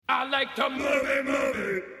I like to move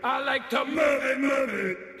it. I like to move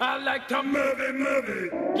it. I like to move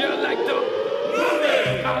it. You like to move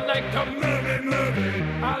it. I like to move it.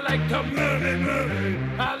 I like to move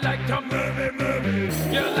it. I like to move it.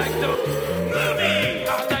 You like to move it.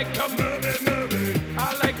 I like to move it.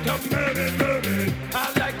 I like to move it.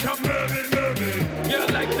 I like to move it. You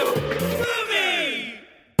like to move it.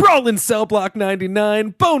 Brawlin' Cell Block 99,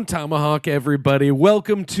 Bone Tomahawk, everybody.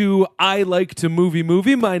 Welcome to I Like to Movie.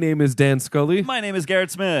 My name is Dan Scully. My name is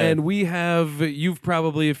Garrett Smith. And we have, you've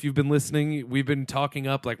probably, if you've been listening, we've been talking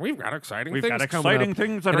up like, we've got exciting things coming up.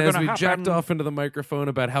 things that and are going to as we happen. jacked off into the microphone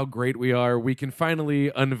about how great we are, we can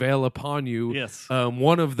finally unveil upon you Yes.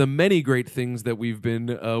 one of the many great things that we've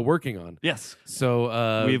been working on. Yes.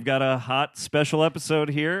 So We've got a hot special episode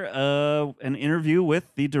here, an interview with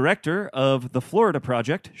the director of The Florida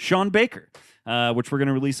Project, Sean Baker, which we're going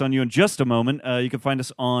to release on you in just a moment. You can find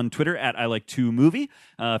us on Twitter at ILike2Movie,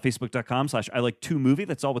 Facebook.com/ILike2Movie.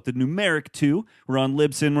 That's all with the numeric 2. We're on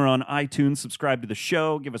Libsyn, we're on iTunes. Subscribe to the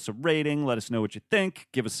show, give us a rating, let us know what you think,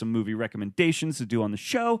 give us some movie recommendations to do on the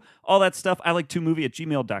show, all that stuff. ILike2Movie at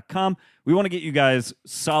gmail.com. We want to get you guys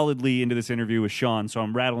solidly into this interview with Sean, so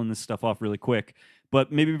I'm rattling this stuff off really quick. But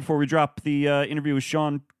maybe before we drop the interview with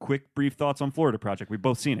Sean, quick, brief thoughts on Florida Project. We've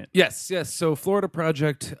both seen it. Yes. So Florida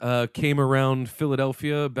Project came around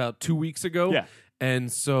Philadelphia about 2 weeks ago. Yeah. And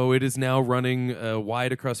so it is now running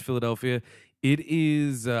wide across Philadelphia. It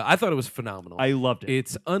is, I thought it was phenomenal. I loved it.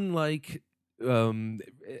 It's unlike,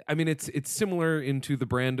 it's similar into the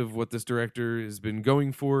brand of what this director has been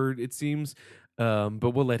going for, it seems. But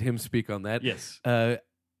we'll let him speak on that. Yes.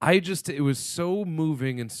 It was so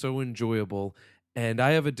moving and so enjoyable. And I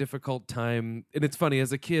have a difficult time. And it's funny,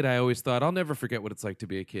 as a kid, I always thought, I'll never forget what it's like to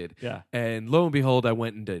be a kid. Yeah. And lo and behold, I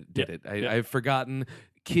went and did Yeah. it. Yeah. I've forgotten.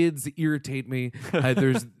 Kids irritate me.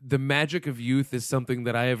 There's the magic of youth is something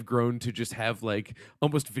that I have grown to just have like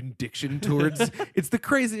almost vindication towards. It's the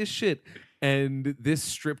craziest shit. And this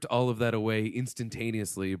stripped all of that away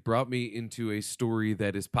instantaneously. It brought me into a story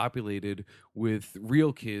that is populated with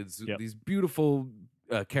real kids, Yep. these beautiful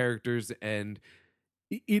characters, and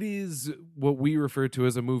it is what we refer to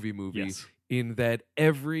as a movie, Yes. in that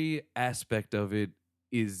every aspect of it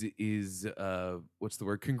is what's the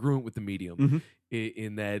word, congruent with the medium. Mhm.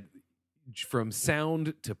 In that, from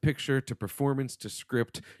sound to picture to performance to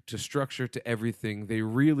script to structure to everything, they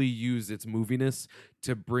really use its moviness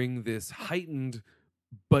to bring this heightened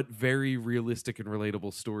but very realistic and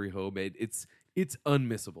relatable story home. It's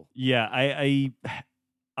unmissable. Yeah,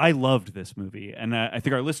 I loved this movie, and I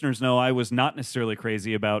think our listeners know I was not necessarily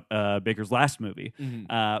crazy about Baker's last movie,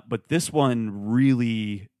 but this one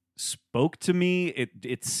really spoke to me.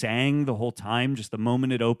 It sang the whole time, just the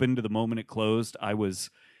moment it opened to the moment it closed. I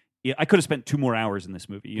could have spent 2 more hours in this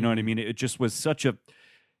movie. You know what I mean? It just was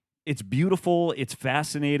it's beautiful. It's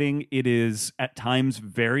fascinating. It is at times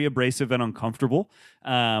very abrasive and uncomfortable.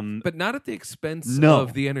 But not at the expense No.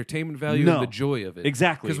 of the entertainment value No. and the joy of it.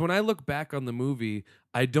 Exactly. Because when I look back on the movie,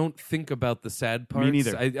 I don't think about the sad parts.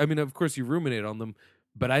 neither. I mean, of course, you ruminate on them,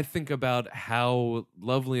 but I think about how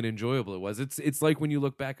lovely and enjoyable it was. It's like when you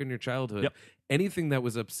look back on your childhood, Yep. anything that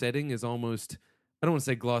was upsetting is almost, I don't want to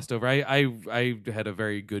say glossed over. I had a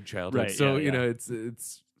very good childhood, Right, so yeah, you yeah. know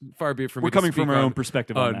it's far be it from We're me to coming speak from our on- own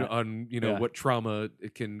perspective on that. on Yeah. what trauma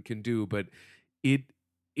it can do, but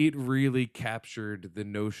it really captured the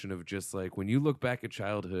notion of just like when you look back at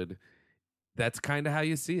childhood, that's kind of how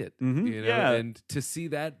you see it. Mhm. You know? Yeah. And to see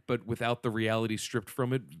that but without the reality stripped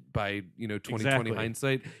from it by 2020 Exactly.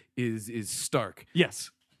 hindsight is stark. Yes,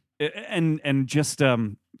 and just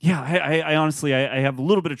I honestly I have a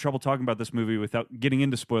little bit of trouble talking about this movie without getting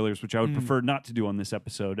into spoilers, which I would prefer not to do on this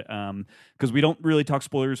episode, because we don't really talk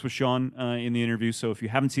spoilers with Sean in the interview. So if you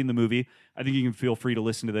haven't seen the movie, I think you can feel free to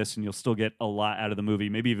listen to this, and you'll still get a lot out of the movie,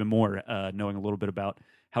 maybe even more, knowing a little bit about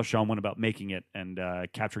how Sean went about making it and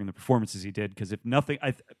capturing the performances he did. Because if nothing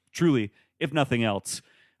else,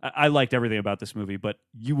 I liked everything about this movie, but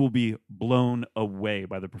you will be blown away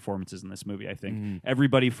by the performances in this movie, I think.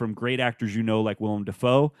 Everybody from great actors like Willem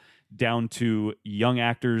Dafoe down to young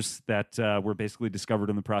actors that were basically discovered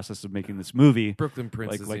in the process of making this movie. Brooklyn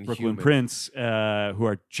Prince is like Brooklyn inhuman. Prince, who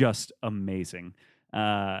are just amazing.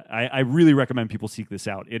 I really recommend people seek this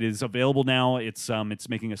out. It is available now. It's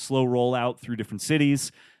making a slow rollout through different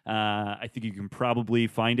cities. I think you can probably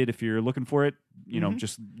find it if you're looking for it.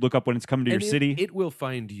 Just look up when it's coming to And your city. It will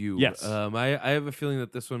find you. Yes. I have a feeling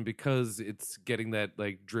that this one, because it's getting that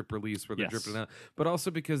like drip release where they're Yes. dripping out, but also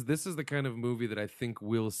because this is the kind of movie that I think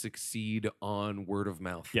will succeed on word of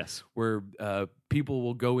mouth. Yes. Where people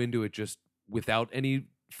will go into it just without any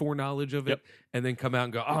foreknowledge of it, Yep. and then come out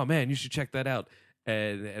and go, "Oh man, you should check that out."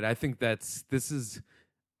 and I think this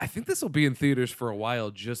will be in theaters for a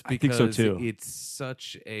while just I think so, because too. it's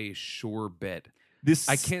such a sure bet. This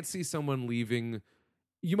I can't see someone leaving.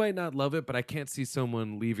 You might not love it, but I can't see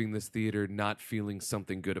someone leaving this theater not feeling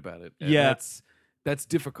something good about it. And Yeah. that's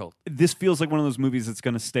difficult. This feels like one of those movies that's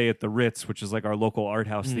going to stay at the Ritz, which is like our local art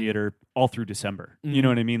house theater, all through December. You know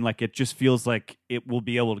what I mean? Like it just feels like it will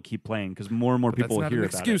be able to keep playing because more and more people will That's not hear an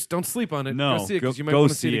about excuse. it. Don't sleep on it. No, go see it because you might go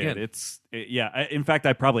want to see it again. In fact,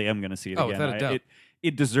 I probably am going to see it Oh, again. without a doubt.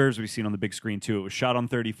 It deserves to be seen on the big screen too. It was shot on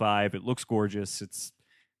 35. It looks gorgeous.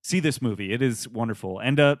 See this movie. It is wonderful.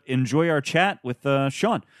 And enjoy our chat with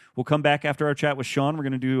Sean. We'll come back after our chat with Sean. We're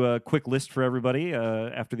going to do a quick list for everybody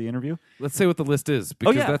after the interview. Let's say what the list is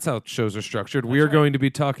because that's how shows are structured. We are going to be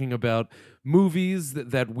talking about movies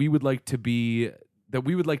that we would like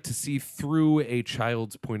to see through a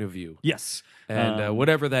child's point of view. Yes. And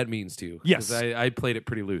whatever that means to you. Yes. 'Cause I played it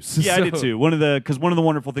pretty loose. Yeah, I did So- too. One of the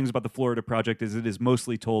wonderful things about the Florida Project is it is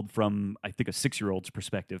mostly told from, I think, a 6-year-old's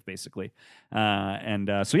perspective, basically.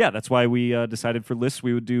 So that's why we decided for lists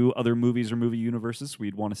we would do other movies or movie universes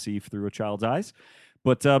we'd want to see through a child's eyes.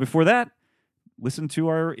 But before that, listen to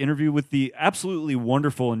our interview with the absolutely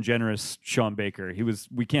wonderful and generous Sean Baker.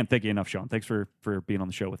 We can't thank you enough, Sean. Thanks for being on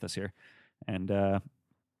the show with us here. And do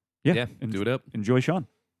it up. Enjoy, Sean.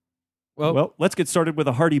 Well, Let's get started with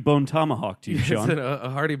a hearty bone tomahawk to you, it's Sean, a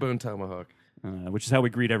hearty bone tomahawk. which is how we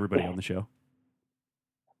greet everybody on the show.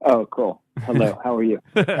 Oh, cool. Hello, how are you?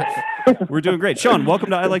 We're doing great. Sean, welcome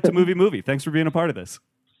to I Like to Movie. Thanks for being a part of this.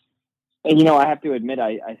 And I have to admit,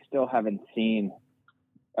 I still haven't seen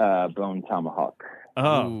Bone Tomahawk,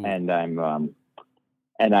 Oh, Ooh. and I'm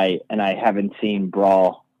and I haven't seen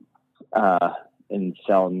Brawl in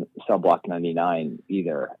Cell Block 99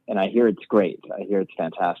 either. And I hear it's great. I hear it's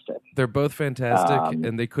fantastic. They're both fantastic, Um,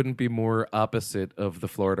 and they couldn't be more opposite of the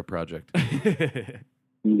Florida Project.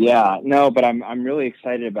 Yeah, no, but I'm really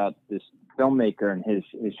excited about this filmmaker and his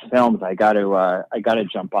films. I got to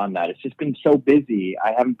jump on that. It's just been so busy.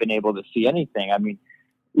 I haven't been able to see anything. I mean,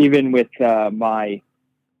 even with my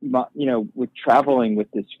with traveling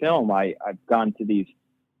with this film, I've gone to these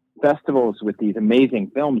festivals with these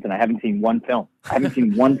amazing films, and I haven't seen one film. I haven't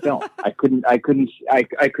seen one film. I couldn't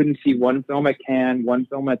see one film at Cannes, one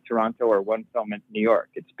film at Toronto, or one film at New York.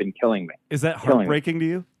 It's been killing me. is that Killing me. heartbreaking to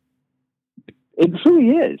you? It truly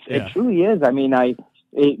is. Yeah. It truly is. I mean,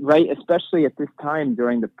 especially at this time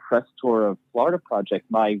during the press tour of Florida Project,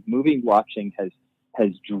 my movie watching has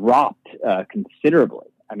dropped considerably.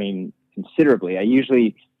 I mean, considerably. I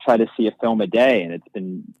usually try to see a film a day, and it's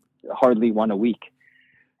been hardly one a week.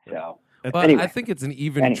 So, Well, Anyway. I think it's an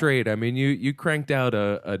even trade. I mean, you cranked out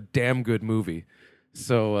a damn good movie.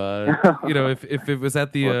 So if it was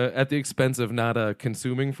at the expense of not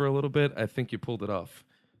consuming for a little bit, I think you pulled it off.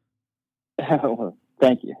 well,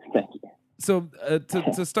 thank you. So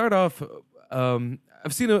to start off,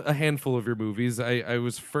 I've seen a handful of your movies. I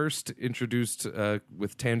was first introduced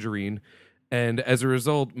with Tangerine, and as a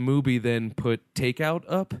result, Mubi then put Takeout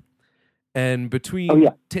up. And between Oh,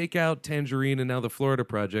 yeah. Takeout, Tangerine, and now the Florida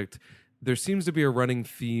Project, there seems to be a running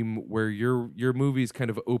theme where your movies kind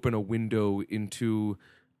of open a window into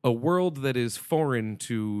a world that is foreign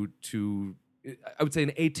to I would say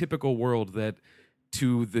an atypical world that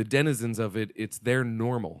to the denizens of it, it's their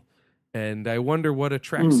normal. And I wonder what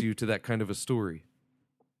attracts you to that kind of a story.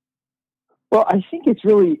 Well, I think it's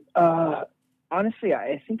really, honestly,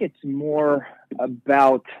 I think it's more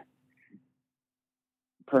about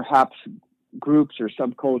perhaps groups or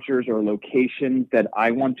subcultures or locations that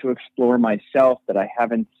I want to explore myself that I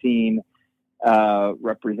haven't seen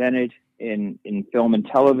represented in film and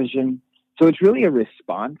television. So it's really a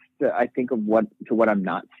response to, I think, of what I'm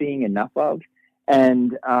not seeing enough of.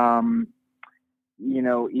 And,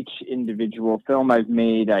 each individual film I've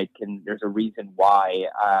made, there's a reason why,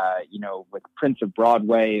 with Prince of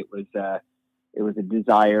Broadway, it was a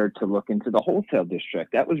desire to look into the wholesale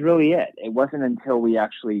district. That was really it. It wasn't until we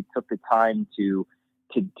actually took the time to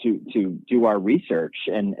do our research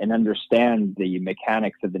and understand the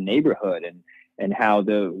mechanics of the neighborhood and how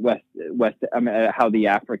how the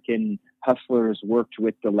African hustlers worked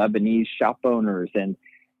with the Lebanese shop owners. And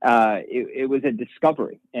it was a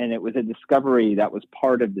discovery, and it was a discovery that was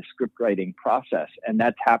part of the script writing process. And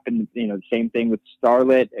that's happened, the same thing with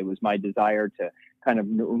Starlit. It was my desire to kind of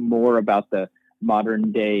know more about the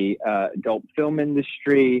modern day adult film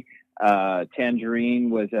industry. Tangerine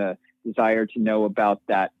was a desire to know about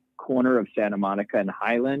that corner of Santa Monica and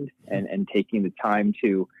Highland, and taking the time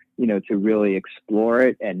to really explore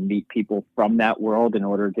it and meet people from that world in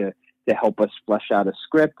order to help us flesh out a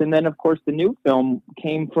script. And then, of course, the new film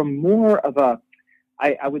came from more of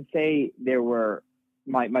I would say there were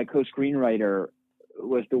my co-screenwriter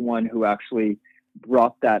was the one who actually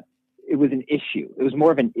brought that. It was an issue. It was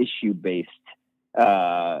more of an issue-based,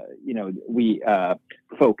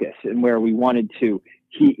 focus, and where we wanted to.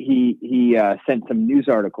 He sent some news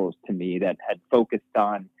articles to me that had focused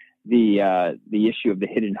on the issue of the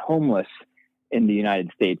hidden homeless in the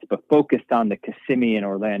United States, but focused on the Kissimmee and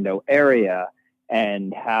Orlando area,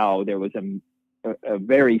 and how there was a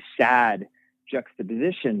very sad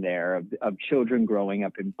juxtaposition there of children growing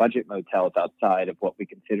up in budget motels outside of what we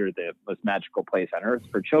consider the most magical place on earth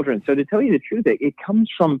for children. So to tell you the truth, it comes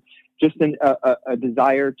from just a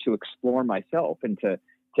desire to explore myself and to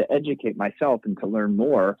educate myself and to learn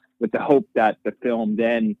more, with the hope that the film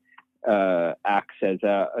then acts as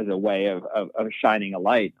a way of shining a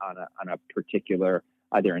light on a particular,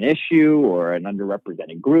 either an issue or an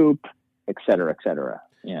underrepresented group, et cetera, et cetera.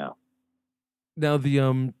 Yeah. Now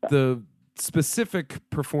the specific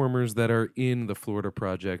performers that are in the Florida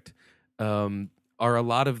Project, are a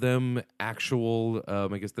lot of them actual,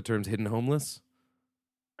 I guess the term's hidden homeless?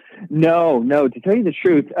 No. To tell you the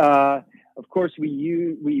truth, of course,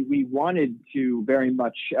 we wanted to very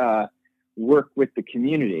much work with the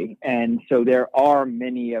community, and so there are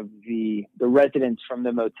many of the residents from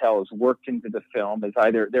the motels worked into the film as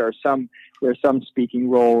either there are some speaking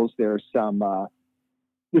roles, there's some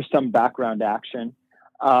background action.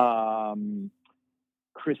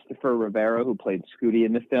 Christopher Rivera, who played Scooty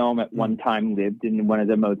in the film, at one time lived in one of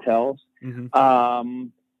the motels. Mm-hmm.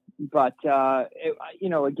 But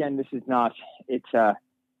again, this is not.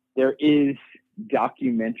 There is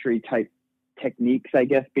documentary type techniques, I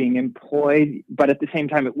guess, being employed, but at the same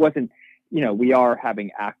time, it wasn't. We are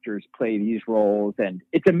having actors play these roles, and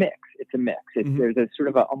it's a mix. Mm-hmm. There's a sort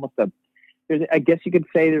of I guess you could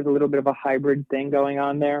say there's a little bit of a hybrid thing going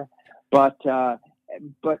on there, but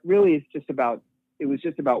really it was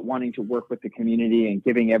just about wanting to work with the community and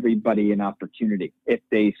giving everybody an opportunity. If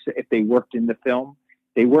they worked in the film,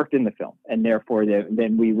 they worked in the film, and therefore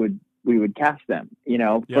then we would cast them,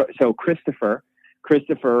 Yep. So Christopher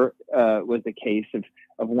was the case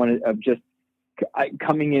of just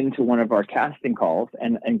coming into one of our casting calls,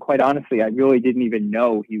 and quite honestly, I really didn't even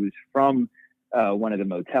know he was from one of the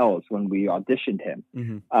motels when we auditioned him,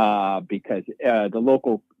 mm-hmm. Because the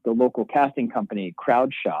local casting company,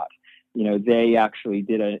 Crowdshot, they actually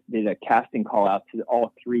did a casting call out to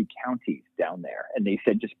all 3 counties down there, and they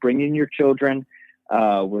said, just bring in your children.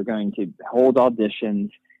 We're going to hold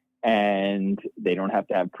auditions, and they don't have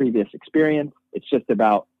to have previous experience. It's just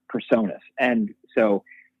about personas. And so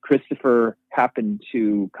Christopher happened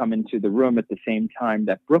to come into the room at the same time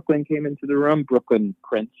that Brooklyn came into the room, Brooklyn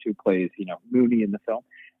Prince, who plays, Mooney in the film.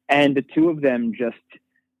 And the two of them just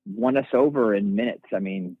won us over in minutes. I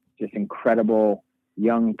mean, just incredible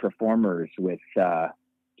young performers with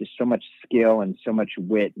just so much skill and so much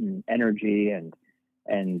wit and energy and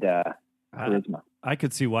charisma. I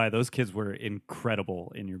could see why those kids were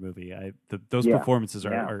incredible in your movie. Those performances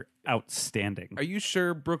are outstanding. Are you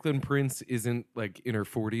sure Brooklyn Prince isn't like in her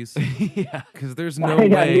 40s? Yeah, because there's no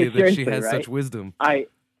way that she has such wisdom.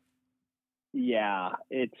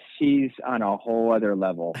 She's on a whole other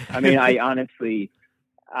level. I mean, I honestly,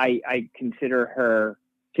 I consider her.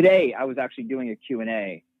 Today, I was actually doing a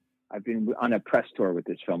Q&A. I've been on a press tour with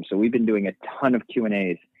this film, so we've been doing a ton of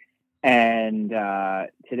Q&As. And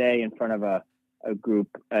today, in front of a group,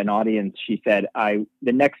 an audience, she said, the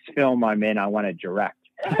next film I'm in, I want to direct.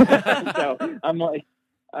 So I'm like,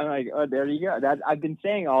 oh, there you go. That I've been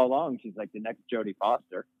saying all along. She's like the next Jodie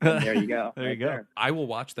Foster. And there you go. There you go. There. I will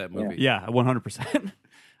watch that movie. Yeah, 100%.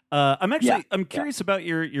 I'm curious about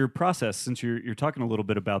your process, since you're talking a little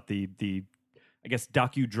bit about the I guess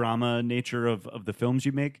docudrama nature of the films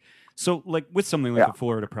you make. So like with something like the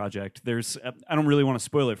Florida Project, there's I don't really want to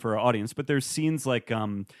spoil it for our audience, but there's scenes like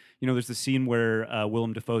there's the scene where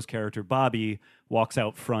Willem Dafoe's character Bobby walks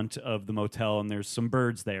out front of the motel, and there's some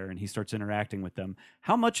birds there, and he starts interacting with them.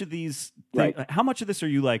 How much of this are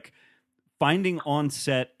you like finding on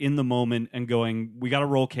set in the moment and going, we got a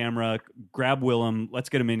roll camera, grab Willem, let's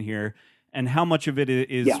get him in here, and how much of it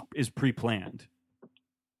is pre-planned?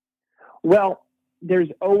 Well, there's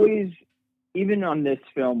always, even on this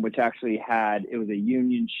film, which actually it was a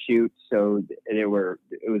union shoot, so it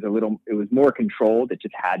was more controlled. It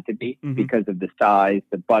just had to be because of the size,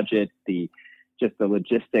 the budget, the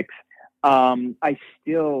logistics. I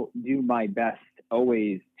still do my best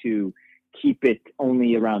always to keep it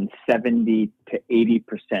only around 70 to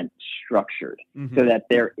 80% structured, so that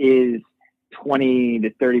there is 20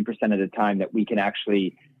 to 30% of the time that we can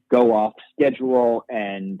actually go off schedule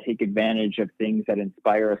and take advantage of things that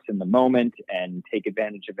inspire us in the moment and take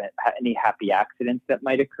advantage of any happy accidents that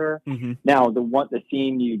might occur. Mm-hmm. Now, the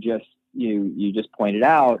scene you just pointed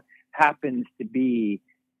out happens to be,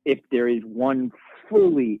 if there is one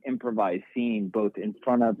fully improvised scene, both in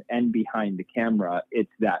front of and behind the camera,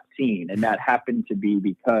 it's that scene. And that happened to be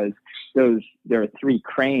because there are 3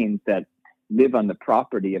 cranes that live on the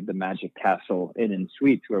property of the Magic Castle Inn &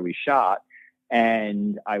 Suites where we shot.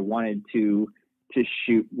 And I wanted to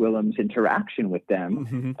shoot Willem's interaction with them.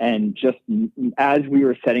 Mm-hmm. And just as we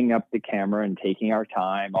were setting up the camera and taking our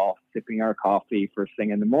time, all sipping our coffee first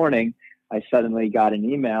thing in the morning, I suddenly got an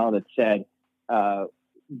email that said,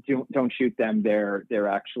 don't shoot them. They're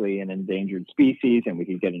actually an endangered species and we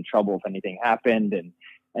could get in trouble if anything happened.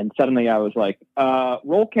 And suddenly I was like,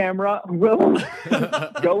 roll camera, Willem,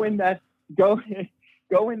 go in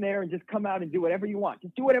there and just come out and do whatever you want.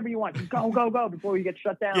 Just do whatever you want. Just go before you get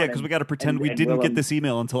shut down. Yeah, because we got to pretend we didn't get this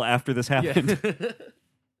email until after this happened. Yeah.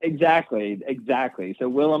 Exactly. So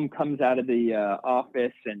Willem comes out of the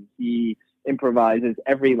office and he improvises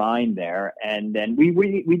every line there, and then we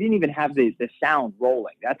didn't even have the sound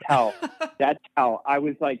rolling. That's how I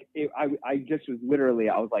was like, I just was literally,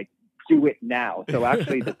 I was like, do it now. So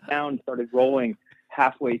actually the sound started rolling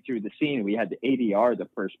halfway through the scene. We had to ADR the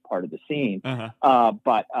first part of the scene. Uh-huh.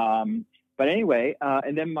 But anyway,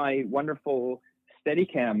 and then my wonderful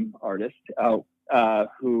Steadicam artist,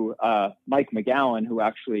 who Mike McGowan, who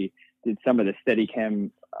actually did some of the Steadicam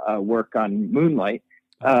work on Moonlight,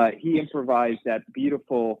 he improvised that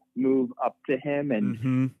beautiful move up to him,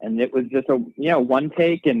 and it was just a one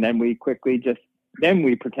take, and then we quickly then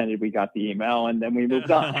we pretended we got the email, and then we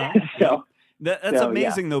moved on. So that's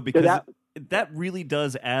amazing though, because so that really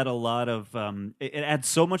does add a lot of it adds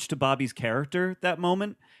so much to Bobby's character, that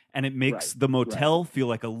moment, and it makes the motel feel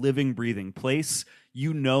like a living, breathing place.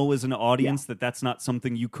 You know, as an audience, that's not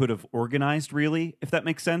something you could have organized, really, if that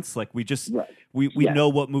makes sense. Like, we just we know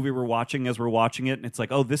what movie we're watching as we're watching it, and it's like,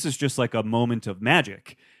 oh, this is just like a moment of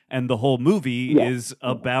magic. And the whole movie is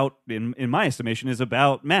about, in my estimation, is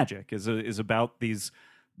about magic, is about these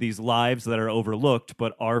lives that are overlooked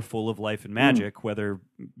but are full of life and magic, whether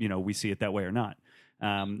we see it that way or not.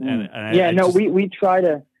 We try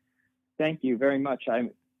to. Thank you very much.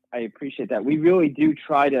 I appreciate that. We really do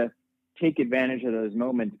try to take advantage of those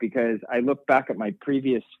moments, because I look back at my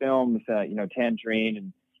previous films, Tangerine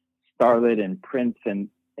and Starlet and Prince and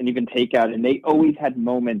even Takeout, and they always had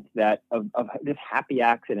moments of just happy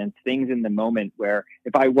accidents, things in the moment where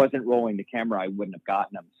if I wasn't rolling the camera, I wouldn't have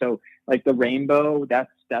gotten them. So like the rainbow,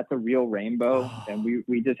 that's a real rainbow. And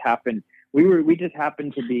we just happened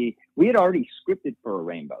to be, we had already scripted for a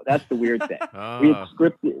rainbow. That's the weird thing. We had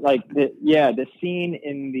scripted the scene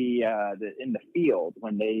in the field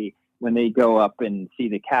when they go up and see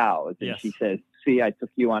the cows, and she says, "See, I took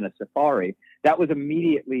you on a safari." That was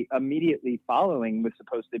immediately following was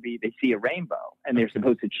supposed to be, they see a rainbow and they're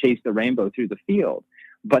supposed to chase the rainbow through the field.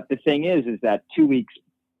 But the thing is that 2 weeks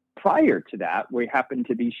prior to that, we happened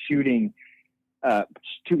to be shooting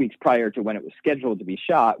 2 weeks prior to when it was scheduled to be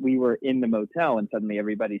shot. We were in the motel, and suddenly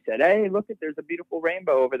everybody said, "Hey, look, there's a beautiful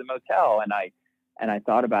rainbow over the motel." And I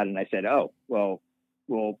thought about it, and I said, "Oh, well,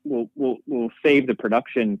 we'll save the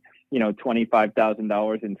production,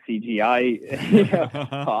 $25,000 in CGI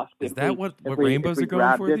cost." Is that what rainbows are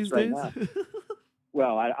going for these days?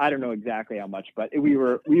 Well, I don't know exactly how much, but it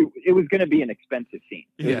was going to be an expensive scene.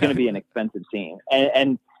 It was going to be an expensive scene.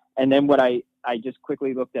 And then what I just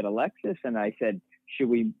quickly looked at Alexis and I said, should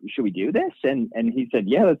we do this? And he said,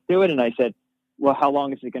 yeah, let's do it. And I said, well, how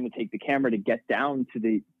long is it going to take the camera to get down to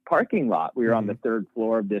the parking lot? We were on the 3rd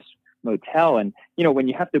floor of this motel, and when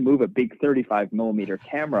you have to move a big 35 millimeter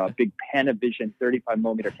camera, a big Panavision 35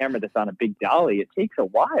 millimeter camera that's on a big dolly, it takes a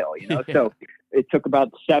while, So it took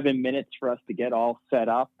about 7 minutes for us to get all set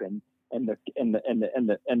up, and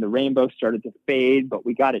the rainbow started to fade, but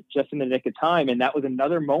we got it just in the nick of time. And that was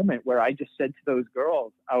another moment where I just said to those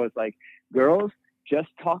girls, I was like, "Girls, just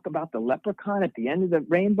talk about the leprechaun at the end of the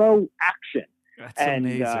rainbow. Action!" That's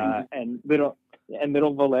amazing. And little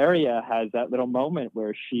Valeria has that little moment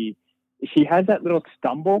where she has that little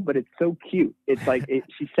stumble, but it's so cute. It's like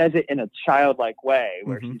she says it in a childlike way,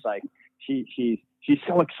 where she's like, she's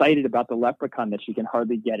so excited about the leprechaun that she can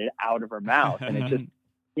hardly get it out of her mouth, and it just,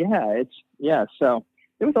 So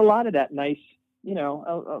there was a lot of that nice, a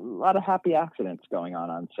lot of happy accidents going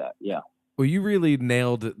on set. Yeah. Well, you really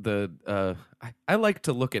nailed the. I like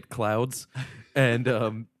to look at clouds,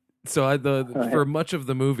 and so for much of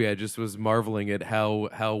the movie, I just was marveling at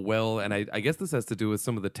how well, and I guess this has to do with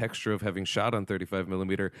some of the texture of having shot on 35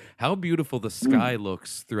 millimeter, how beautiful the sky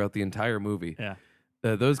looks throughout the entire movie. Yeah.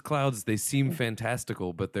 Those clouds, they seem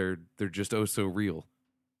fantastical, but they're just oh so real.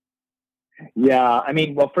 Yeah, I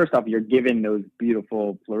mean, well, first off, you're given those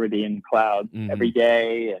beautiful Floridian clouds every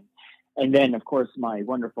day, and then of course my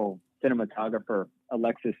wonderful cinematographer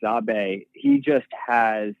Alexis Zabe, he just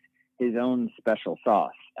has his own special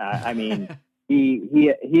sauce. I mean,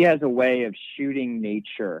 he has a way of shooting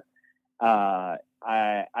nature. I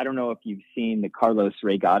don't know if you've seen the Carlos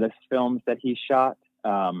Regatas films that he shot.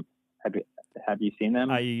 Have you seen them?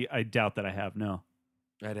 I doubt that I have. No.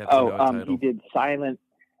 I'd have to know a title.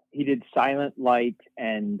 He did Silent Light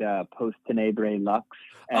and Post Tenebrae Lux.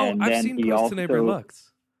 And I've seen Post Tenebrae Lux.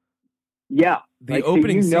 Yeah. The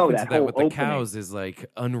opening sequence of that with the cows is like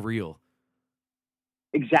unreal.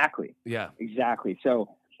 Exactly. Yeah. Exactly. So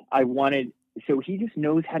he just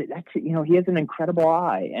knows how to, he has an incredible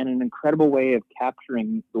eye and an incredible way of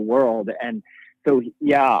capturing the world. And so,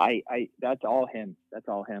 yeah, I that's all him. That's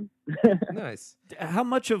all him. Nice. How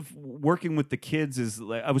much of working with the kids is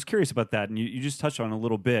like, I was curious about that. And you just touched on it a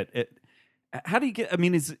little bit. How do you get, I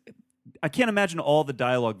mean, I can't imagine all the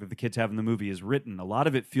dialogue that the kids have in the movie is written. A lot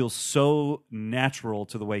of it feels so natural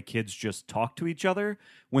to the way kids just talk to each other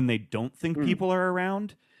when they don't think people are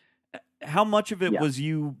around. How much of it was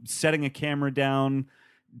you setting a camera down,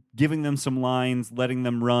 giving them some lines, letting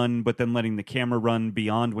them run, but then letting the camera run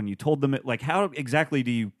beyond when you told them it? Like, how exactly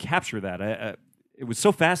do you capture that? It was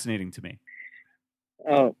so fascinating to me.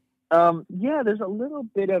 Yeah, there's a little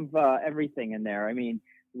bit of everything in there. I mean,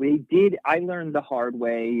 I learned the hard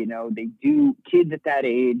way, kids at that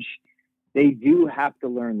age, they do have to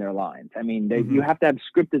learn their lines. I mean, you have to have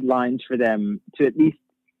scripted lines for them to at least,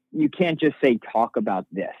 you can't just say, talk about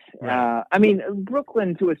this. Right. I mean,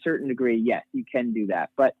 Brooklyn to a certain degree, yes, you can do that,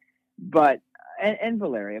 but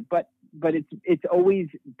Valeria, but it's always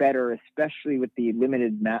better, especially with the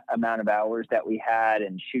limited amount of hours that we had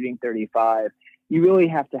and shooting 35, you really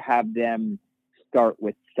have to have them start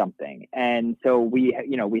with something. And so we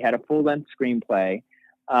had a full length screenplay.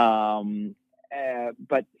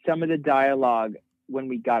 But some of the dialogue, when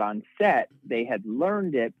we got on set, they had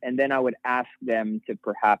learned it. And then I would ask them to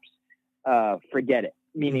perhaps, forget it.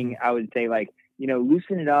 Meaning I would say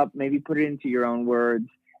loosen it up, maybe put it into your own words.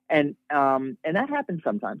 And that happened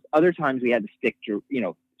sometimes. Other times we had to stick to,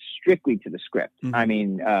 strictly to the script. I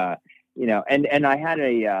mean, and I had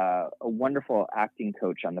a wonderful acting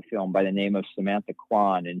coach on the film by the name of Samantha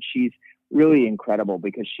Kwan, and she's really incredible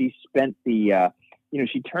because she spent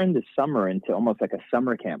she turned the summer into almost like a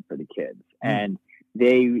summer camp for the kids, and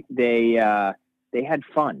they had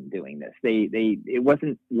fun doing this. It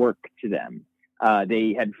wasn't work to them.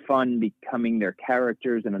 They had fun becoming their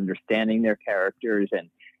characters and understanding their characters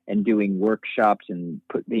and doing workshops and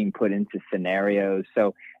being put into scenarios,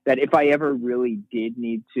 so that if I ever really did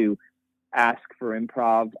need to ask for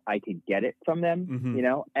improv, I could get it from them,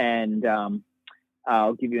 and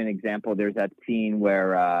I'll give you an example. There's that scene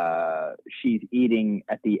where she's eating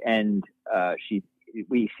at the end.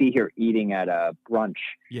 We see her eating at a brunch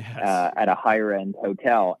at a higher end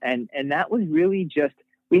hotel. And that was really just,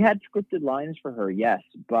 we had scripted lines for her, yes,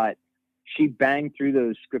 but she banged through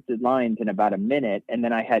those scripted lines in about a minute. And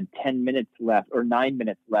then I had 10 minutes left or 9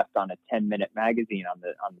 minutes left on a 10-minute magazine on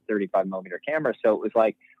the 35 millimeter camera. So it was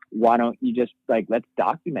like, why don't you just let's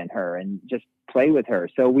document her and just play with her.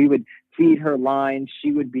 So we would feed her lines.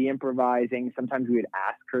 She would be improvising. Sometimes we would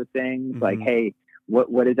ask her things like, hey,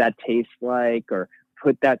 what does that taste like? Or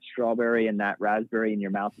put that strawberry and that raspberry in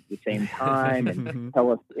your mouth at the same time and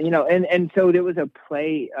tell us, and so there was a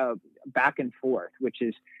play back and forth, which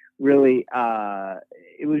is really,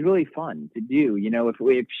 it was really fun to do.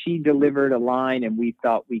 If she delivered a line and we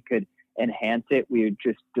thought we could enhance it, we would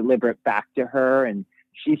just deliver it back to her. And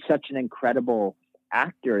she's such an incredible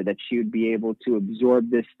actor that she would be able to absorb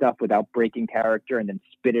this stuff without breaking character and then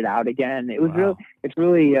spit it out again. It was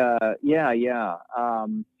really,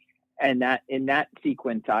 and that in that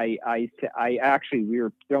sequence, I actually, we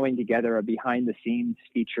were throwing together a behind the scenes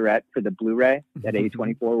featurette for the Blu-ray that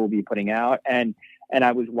A24 will be putting out. And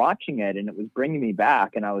I was watching it and it was bringing me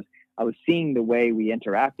back, and I was seeing the way we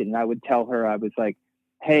interacted, and I would tell her, I was like,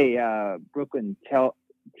 hey, Brooklyn,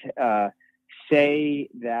 say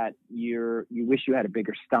that you wish you had a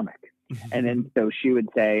bigger stomach. And then so she would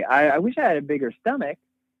say, I wish I had a bigger stomach,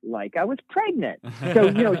 like I was pregnant.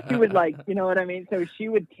 So, she would what I mean? So she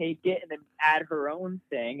would take it and then add her own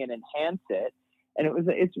thing and enhance it. And it was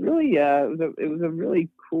a really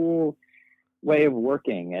cool way of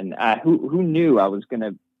working. And who knew I was going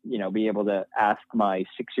to, be able to ask my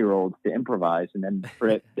 6-year-olds to improvise and then for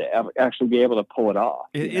it to actually be able to pull it off.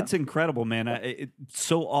 It's incredible, man.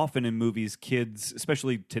 So often in movies, kids,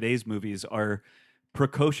 especially today's movies, are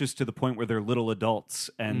precocious to the point where they're little adults,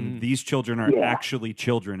 and these children are actually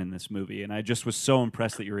children in this movie. And I just was so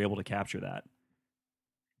impressed that you were able to capture that.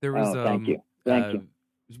 There was thank you.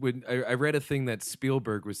 When I read a thing that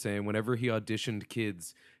Spielberg was saying, whenever he auditioned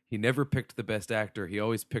kids, he never picked the best actor. He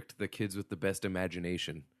always picked the kids with the best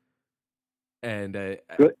imagination. And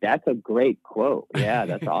Good. That's a great quote. Yeah,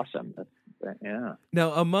 that's awesome. Yeah.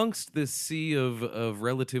 Now, amongst this sea of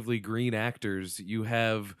relatively green actors, you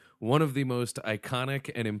have one of the most iconic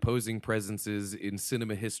and imposing presences in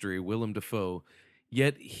cinema history, Willem Dafoe.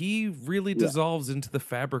 Yet he really dissolves into the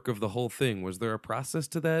fabric of the whole thing. Was there a process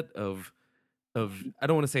to that of I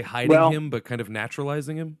don't want to say hiding him, but kind of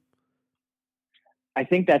naturalizing him? I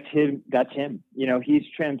think that's him. That's him. You know, he's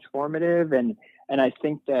transformative, and I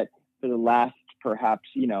think that for the last perhaps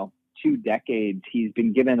 2 decades, he's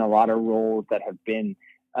been given a lot of roles that have been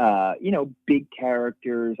big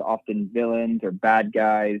characters, often villains or bad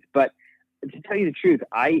guys. But to tell you the truth,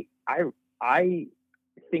 I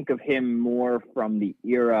think of him more from the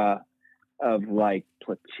era of like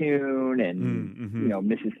Platoon and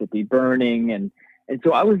Mississippi Burning, and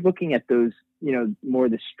so I was looking at those more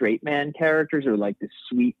the straight man characters or like the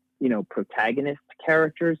sweet protagonist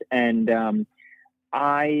characters, and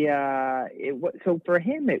so for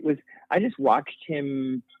him it was, I just watched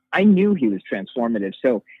him. I knew he was transformative,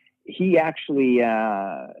 so he actually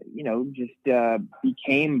just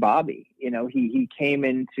became Bobby. He came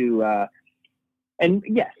into and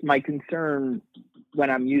yes, my concern when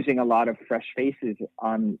I'm using a lot of fresh faces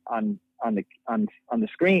on the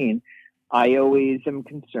screen, I always am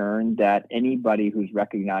concerned that anybody who's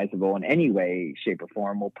recognizable in any way, shape, or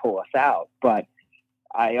form will pull us out. But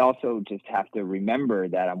I also just have to remember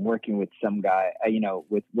that I'm working with some guy,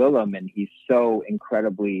 with Willem, and he's so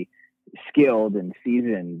incredibly skilled and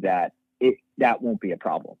seasoned that that won't be a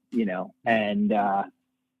problem, And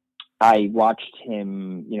I watched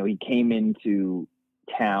him, he came into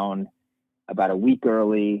town about a week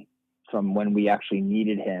early from when we actually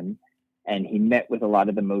needed him. And he met with a lot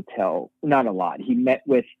of the motel, not a lot. He met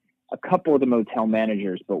with a couple of the motel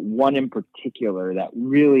managers, but one in particular that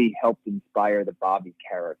really helped inspire the Bobby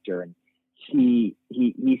character. And he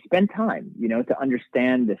spent time, to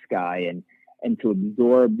understand this guy and to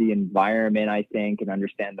absorb the environment, I think, and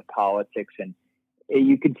understand the politics. And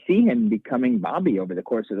you could see him becoming Bobby over the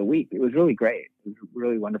course of the week. It was really great. It was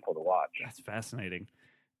really wonderful to watch. That's fascinating.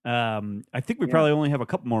 I think we probably only have a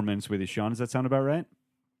couple more minutes with you, Sean. Does that sound about right?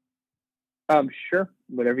 Sure.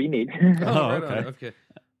 Whatever you need. Okay.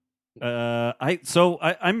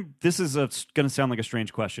 I'm this is going to sound like a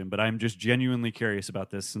strange question, but I'm just genuinely curious about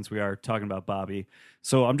this since we are talking about Bobby.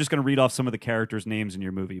 So I'm just going to read off some of the characters' names in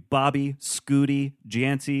your movie. Bobby, Scooty,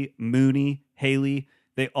 Jancy, Mooney, Haley.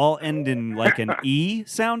 They all end in like an E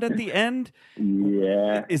sound at the end.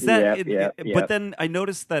 Yeah. Is that? Yep. But then I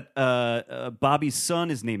noticed that Bobby's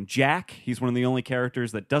son is named Jack. He's one of the only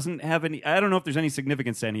characters that doesn't have any. I don't know if there's any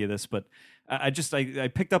significance to any of this, but I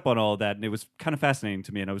picked up on all of that, and it was kind of fascinating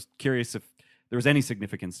to me. And I was curious if there was any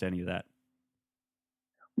significance to any of that.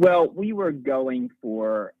 Well, we were going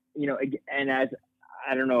for and as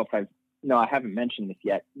I don't know if I haven't mentioned this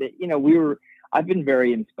yet. That I've been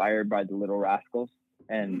very inspired by the Little Rascals.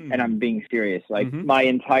 And I'm being serious. Like my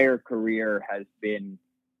entire career has been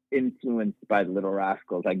influenced by the Little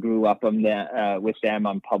Rascals. I grew up with them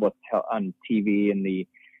on on TV in the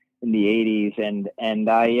 80s, and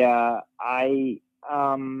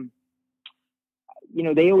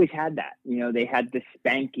they always had that. They had the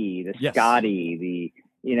Spanky, the Scotty,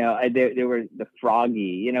 there were the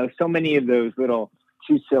Froggy. So many of those little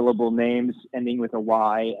 2-syllable names ending with a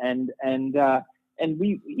Y, and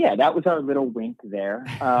that was our little wink there.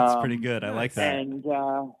 That's pretty good. I like that. And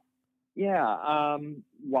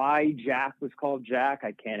why Jack was called Jack,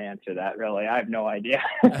 I can't answer that really. I have no idea.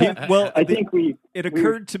 It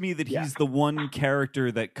occurred to me that he's the one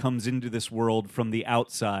character that comes into this world from the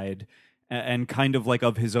outside and kind of like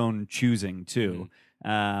of his own choosing too.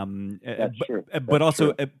 That's true. But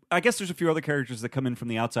also, I guess there's a few other characters that come in from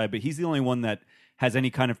the outside, but he's the only one that has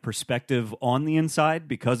any kind of perspective on the inside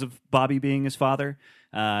because of Bobby being his father,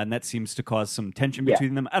 and that seems to cause some tension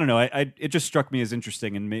between them. I don't know. It just struck me as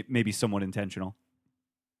interesting and maybe somewhat intentional.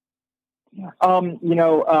 I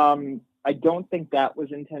don't think that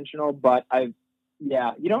was intentional, but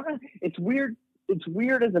it's weird. It's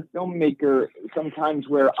weird as a filmmaker sometimes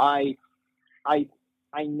where I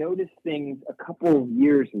notice things a couple of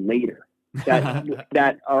years later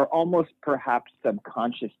that are almost perhaps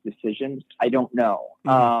subconscious decisions. I don't know.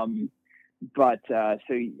 so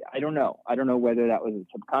I don't know. I don't know whether that was a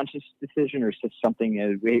subconscious decision or just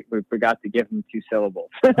something we forgot to give him 2 syllables.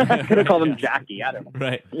 I could have called him Jackie. I don't know.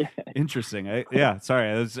 Right. Yeah. Interesting.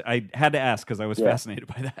 Sorry. I had to ask because I was fascinated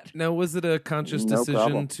by that. Now, was it a conscious No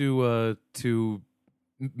decision problem. to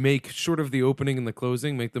make, short of the opening and the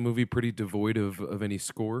closing, make the movie pretty devoid of any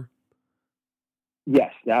score?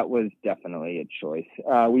 Yes, that was definitely a choice.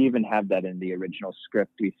 We even had that in the original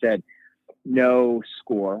script. We said no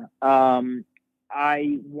score.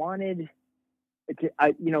 I wanted to,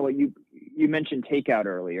 you mentioned Takeout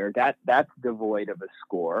earlier. That's devoid of a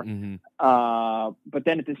score. Mm-hmm. But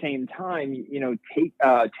then at the same time,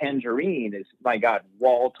 Tangerine is, my God,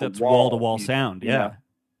 wall to wall. That's wall-to-wall sound. Yeah.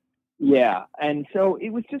 Yeah. And so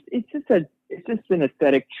it's just an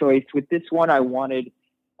aesthetic choice. With this one, I wanted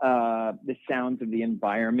the sounds of the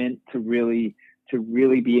environment to really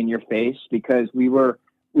be in your face, because we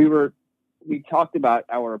talked about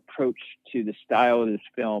our approach to the style of this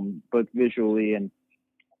film, both visually and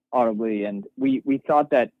audibly, and we thought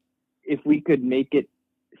that if we could make it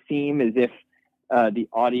seem as if the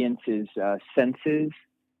audience's senses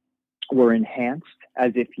were enhanced,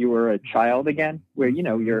 as if you were a child again, where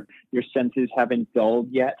your senses haven't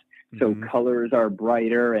dulled yet, so colors are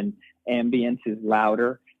brighter and ambience is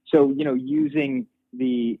louder. So using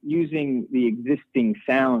the existing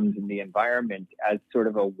sounds in the environment as sort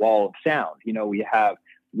of a wall of sound. We have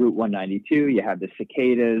Route 192, you have the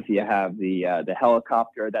cicadas, you have the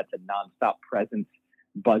helicopter. That's a nonstop presence,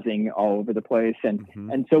 buzzing all over the place,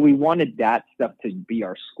 and so we wanted that stuff to be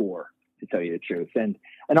our score, to tell you the truth. And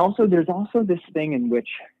also there's also this thing in which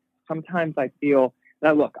sometimes I feel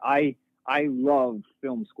that, look, I love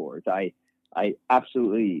film scores. I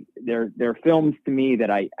absolutely, they're films to me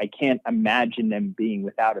that I can't imagine them being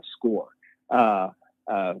without a score. The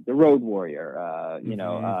Road Warrior,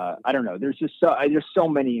 I don't know. There's so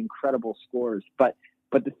many incredible scores, but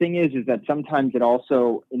the thing is that sometimes it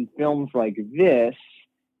also, in films like this,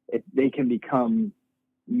 they can become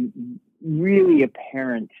really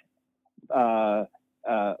apparent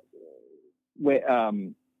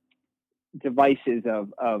devices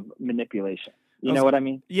of manipulation. You know what I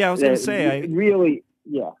mean? Yeah, I was going to say,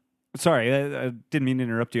 yeah. Sorry, I didn't mean to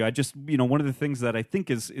interrupt you. I just, one of the things that I think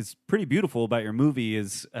is pretty beautiful about your movie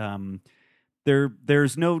is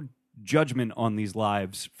there's no judgment on these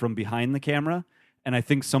lives from behind the camera. And I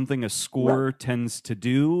think something a score tends to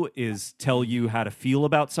do is tell you how to feel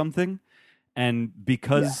about something. And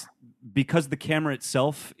because the camera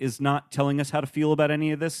itself is not telling us how to feel about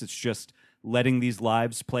any of this, it's just letting these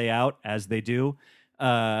lives play out as they do.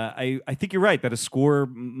 I think you're right that a score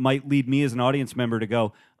might lead me as an audience member to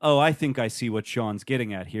go, oh, I think I see what Sean's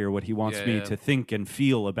getting at here, what he wants me to think and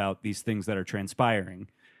feel about these things that are transpiring.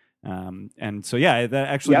 And so, that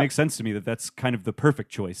actually makes sense to me that's kind of the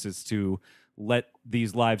perfect choice, is to let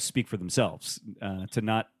these lives speak for themselves, to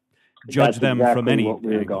not judge them from any what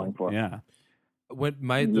we were angle. going for. Yeah. When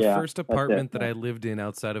the first apartment that I lived in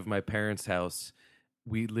outside of my parents' house,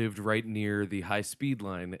 we lived right near the high-speed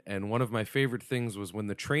line, and one of my favorite things was when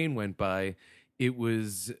the train went by,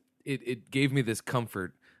 it gave me this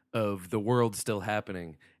comfort of the world still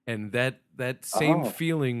happening, and that same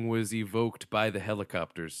feeling was evoked by the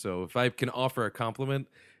helicopters. So if I can offer a compliment,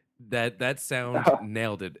 that sound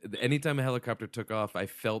nailed it. Anytime a helicopter took off, I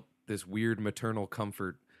felt this weird maternal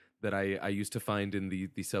comfort that I used to find in the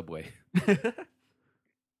subway.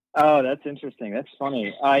 Oh, that's interesting. That's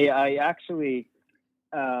funny. I actually...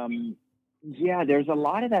 there's a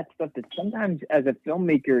lot of that stuff that sometimes as a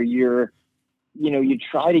filmmaker, you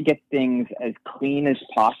try to get things as clean as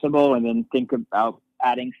possible and then think about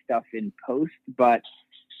adding stuff in post. But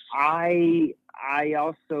I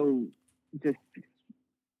also just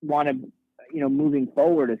want to, moving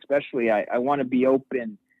forward, especially, I want to be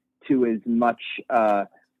open to as much,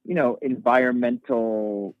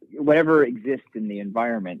 environmental, whatever exists in the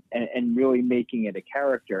environment, and really making it a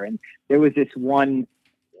character. And there was this one,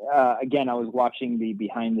 again, I was watching the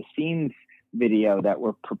behind the scenes video that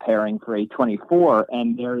we're preparing for A24,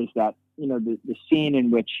 and there is that, the scene in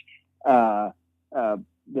which the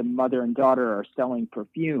mother and daughter are selling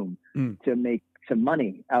perfume to make some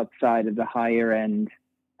money outside of the higher end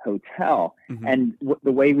hotel. And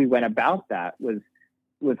the way we went about that was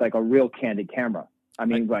like a real candid camera. I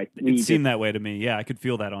mean, it seemed that way to me. Yeah, I could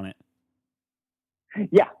feel that on it.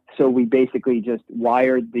 Yeah, so we basically just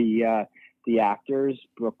wired the actors,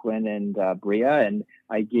 Brooklyn and Bria, and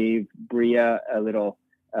I gave Bria a little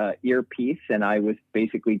earpiece, and I was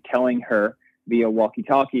basically telling her via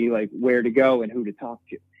walkie-talkie like where to go and who to talk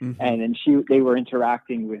to. And then they were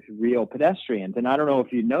interacting with real pedestrians. And I don't know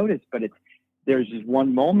if you noticed, but there's just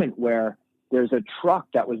one moment where there's a truck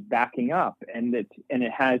that was backing up, and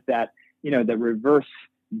it has that, the reverse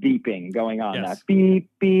beeping going on, Yes. that beep,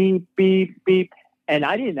 beep, beep, beep. And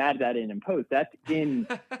I didn't add that in post. That's in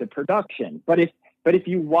the production. But if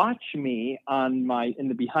you watch me in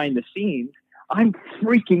the behind the scenes, I'm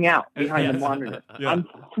freaking out behind the monitor. Yeah. I'm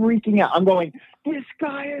freaking out. I'm going, this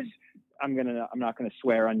guy is. I'm not gonna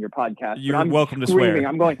swear on your podcast. You're but I'm welcome to screaming. swear.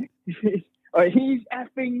 I'm going, he's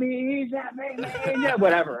effing me. He's effing me. Yeah,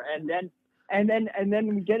 whatever. And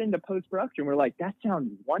then we get into post production. We're like, that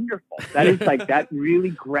sounds wonderful. That is like, that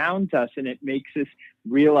really grounds us, and it makes us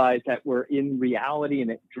realize that we're in reality,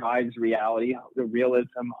 and it drives reality, the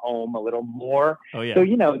realism home a little more. Oh yeah. So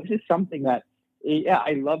this is something that,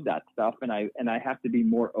 I love that stuff, and I have to be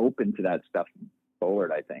more open to that stuff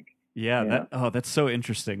forward, I think. Yeah, that's so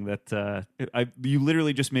interesting. That you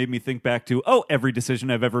literally just made me think back to every decision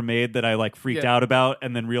I've ever made that I like freaked out about,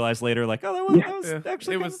 and then realized later like, that was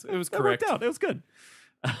actually it was that correct. worked out. It was good.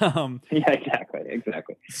 Yeah,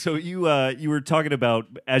 exactly. So you were talking about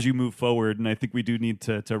as you move forward, and I think we do need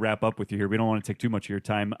to wrap up with you here. We don't want to take too much of your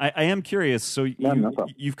time. I am curious. So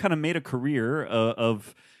you've kind of made a career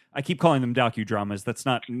of. I keep calling them docudramas. That's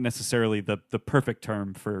not necessarily the perfect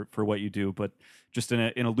term for what you do, but just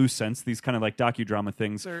in a loose sense, these kind of like docudrama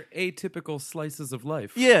things. They're atypical slices of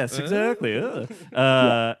life. Yes, exactly.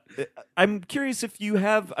 I'm curious if you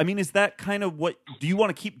have. I mean, is that kind of what? Do you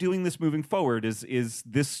want to keep doing this moving forward? Is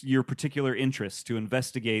this your particular interest to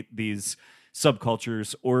investigate these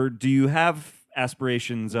subcultures, or do you have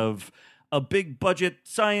aspirations of a big budget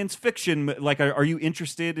science fiction? Like, are you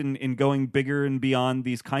interested in going bigger and beyond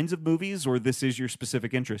these kinds of movies, or this is your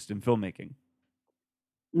specific interest in filmmaking?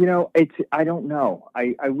 I don't know.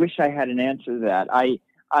 I wish I had an answer to that. I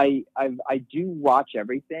do watch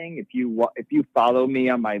everything. If you follow me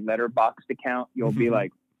on my Letterboxd account, you'll be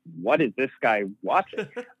like, what is this guy watching?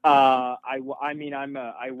 I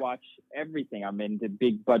watch everything. I'm into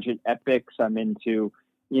big budget epics. I'm into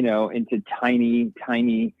tiny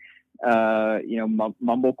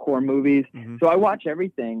mumblecore movies. Mm-hmm. So I watch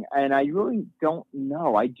everything, and I really don't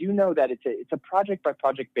know. I do know that it's a project by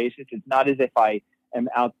project basis. It's not as if I am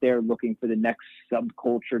out there looking for the next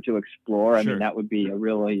subculture to explore. I mean, that would be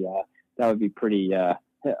pretty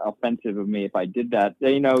offensive of me if I did that.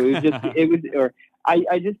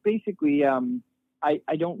 I just basically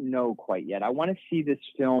I don't know quite yet. I want to see this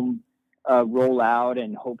film roll out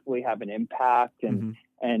and hopefully have an impact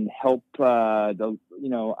and help I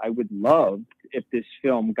would love if this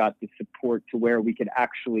film got the support to where we could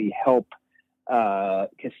actually help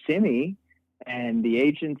Kissimmee and the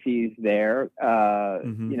agencies there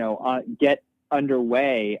get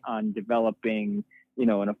underway on developing an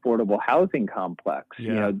affordable housing complex.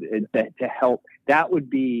 To help. That would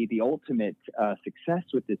be the ultimate success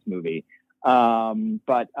with this movie.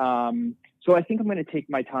 So I think I'm going to take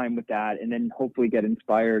my time with that, and then hopefully get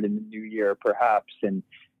inspired in the new year, perhaps, and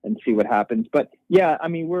see what happens. But yeah, I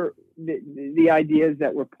mean, we're the ideas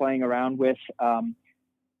that we're playing around with.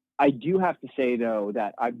 I do have to say though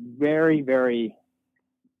that I'm very, very,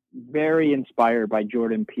 very inspired by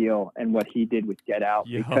Jordan Peele and what he did with Get Out,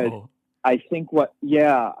 because I think what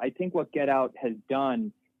Get Out has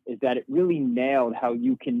done is that it really nailed how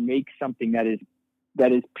you can make something that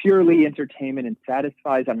is purely entertainment and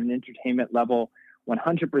satisfies on an entertainment level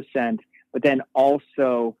 100%, but then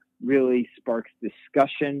also really sparks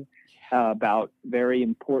discussion about very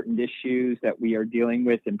important issues that we are dealing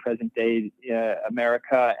with in present day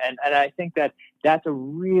America. And I think that that's a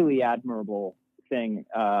really admirable thing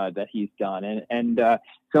that he's done.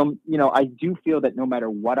 So, I do feel that no matter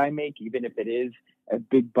what I make, even if it is a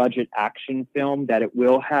big budget action film, that it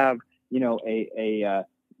will have,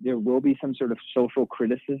 there will be some sort of social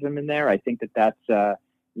criticism in there. I think that's, I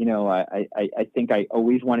think I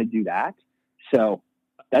always want to do that. So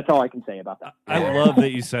that's all I can say about that. I love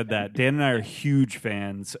that you said that. Dan and I are huge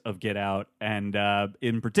fans of Get Out. And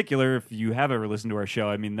in particular, if you have ever listened to our show,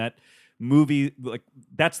 I mean, that movie, like,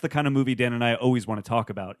 that's the kind of movie Dan and I always want to talk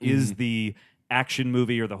about, is the action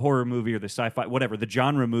movie or the horror movie or the sci-fi, whatever, the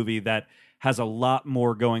genre movie that has a lot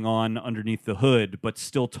more going on underneath the hood, but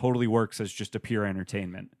still totally works as just a pure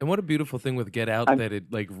entertainment. And what a beautiful thing with Get Out that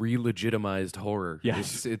it like re-legitimized horror.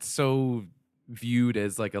 Yes. It's so viewed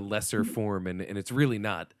as like a lesser form, and it's really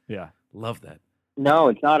not. Yeah. Love that. No,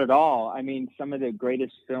 it's not at all. I mean, some of the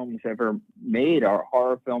greatest films ever made are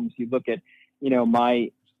horror films. You look at,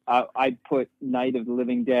 I put Night of the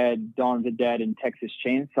Living Dead, Dawn of the Dead, and Texas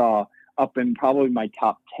Chainsaw up in probably my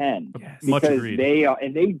top 10. Yes. Much because agreed. They are,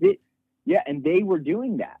 and they did. Yeah, and they were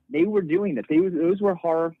doing that. Those were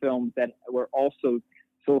horror films that were also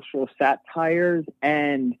social satires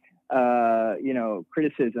and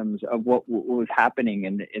criticisms of what was happening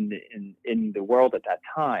in the world at that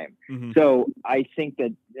time. Mhm. So I think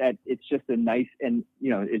that it's just a nice, and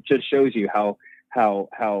it just shows you how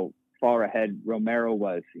far ahead Romero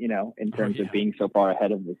was, in terms of being so far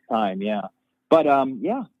ahead of his time. Yeah. But I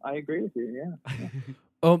agree with you. Yeah.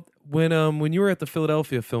 Oh, when you were at the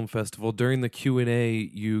Philadelphia Film Festival during the Q&A,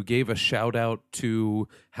 you gave a shout out to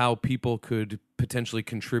how people could potentially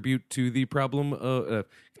contribute to the problem,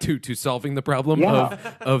 to solving the problem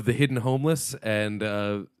of the hidden homeless. And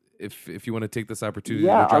if you want to take this opportunity to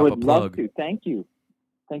drop I would a plug. love to. Thank you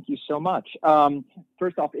so much.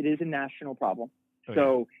 First off, it is a national problem,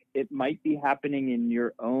 so it might be happening in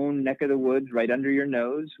your own neck of the woods, right under your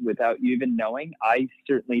nose, without you even knowing. I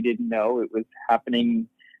certainly didn't know it was happening.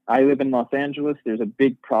 I live in Los Angeles. There's a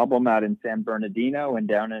big problem out in San Bernardino and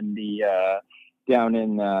down in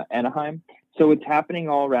Anaheim. So it's happening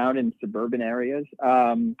all around in suburban areas,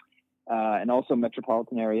 and also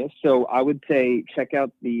metropolitan areas. So I would say check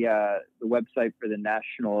out the website for the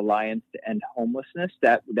National Alliance to End Homelessness.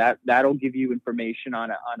 That'll give you information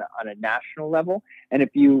on a national level. And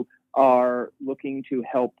if you are looking to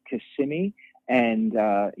help Kissimmee and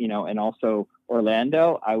also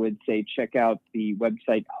Orlando, I would say check out the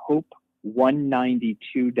website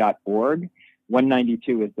hope192.org.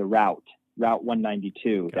 192 is the Route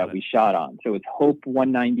 192 that we shot on. So it's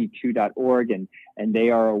hope192.org, and they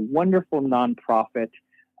are a wonderful nonprofit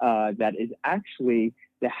that is actually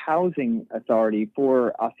the housing authority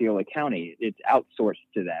for Osceola County. It's outsourced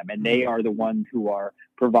to them, and they are the ones who are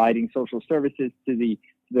providing social services to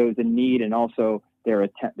those in need, and also they're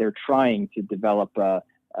trying to develop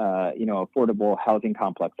affordable housing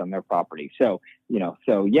complex on their property. So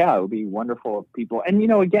it would be wonderful if people, and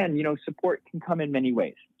again, support can come in many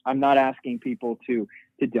ways. I'm not asking people to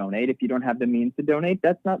donate. If you don't have the means to donate,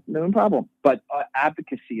 that's no problem. But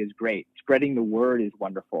advocacy is great. Spreading the word is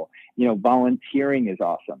wonderful. Volunteering is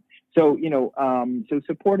awesome. So, so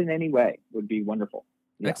support in any way would be wonderful.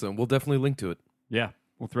 Yeah. Excellent. We'll definitely link to it. Yeah,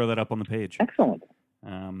 we'll throw that up on the page. Excellent.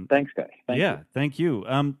 Thanks, guys. Thank you. Thank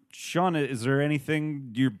you. Sean, is there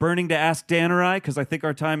anything you're burning to ask Dan or I? Because I think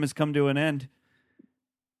our time has come to an end.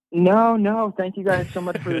 No. Thank you guys so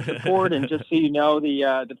much for the support. And just so you know,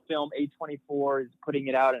 the film A24 is putting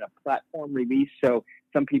it out in a platform release. So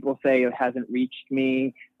some people say it hasn't reached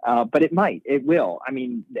me, but it might. It will. I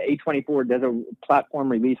mean, the A24 does a platform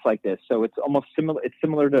release like this, so it's almost similar. It's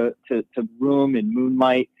similar to Room and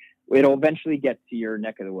Moonlight. It'll eventually get to your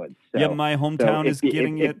neck of the woods. So, my hometown is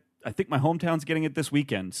getting it. I think my hometown's getting it this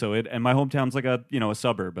weekend. So and my hometown's like a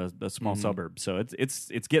suburb, a small suburb. So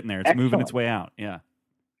it's getting there. It's moving its way out. Yeah.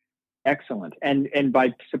 Excellent. And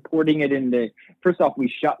by supporting it first off, we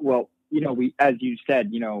shot, as you said,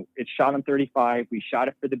 it's shot on 35. We shot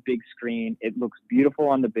it for the big screen. It looks beautiful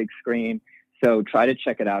on the big screen. So try to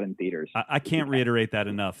check it out in theaters. I can't reiterate that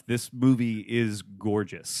enough. This movie is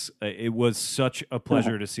gorgeous. It was such a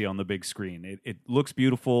pleasure to see on the big screen. It looks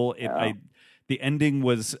beautiful. The ending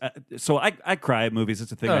was so I cry at movies.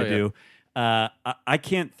 It's a thing I do. I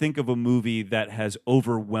can't think of a movie that has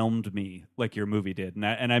overwhelmed me like your movie did,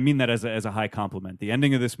 and I mean that as a high compliment. The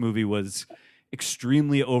ending of this movie was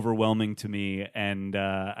extremely overwhelming to me, and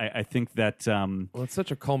I think that it's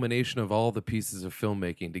such a culmination of all the pieces of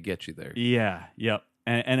filmmaking to get you there. Yeah, yep.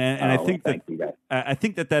 And I think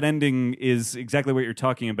that ending is exactly what you're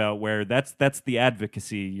talking about, where that's the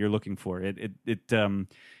advocacy you're looking for. It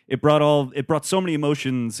brought so many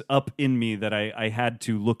emotions up in me that I had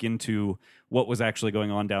to look into what was actually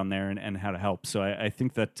going on down there and how to help. So I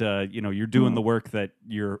think that you're doing the work that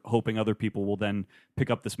you're hoping other people will then pick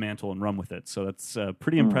up this mantle and run with it. So that's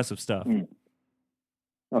pretty impressive stuff.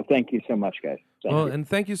 Oh, thank you so much, guys. And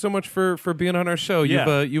thank you so much for being on our show.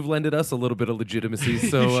 You've lended us a little bit of legitimacy,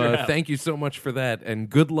 so Sure thank you so much for that. And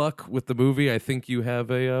good luck with the movie. I think you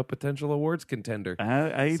have a potential awards contender.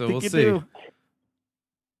 I think we'll you see. do.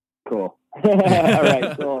 Cool. All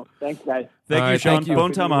right, cool. Thanks, guys. Thank you, Sean. Thank you.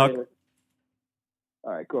 Bone Tomahawk.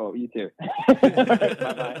 All right, cool. You too.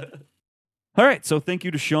 Bye-bye. All right, so thank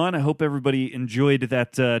you to Sean. I hope everybody enjoyed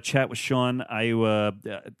that chat with Sean.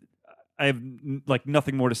 I have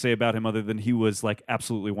nothing more to say about him other than he was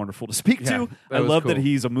absolutely wonderful to speak to. I love that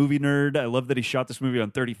he's a movie nerd. I love that he shot this movie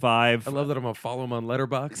on 35. I love that I'm gonna follow him on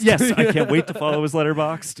Letterboxd. Yes, I can't wait to follow his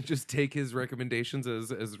Letterboxd. Just take his recommendations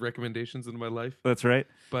as recommendations into my life. That's right.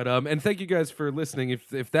 But and thank you guys for listening.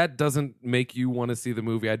 If that doesn't make you want to see the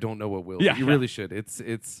movie, I don't know what will. Yeah, you really should.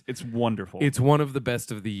 It's wonderful. It's one of the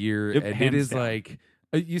best of the year, and it is down.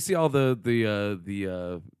 You see all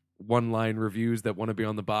the one-line reviews that want to be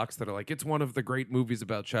on the box that are like, it's one of the great movies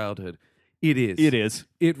about childhood. It is. It is.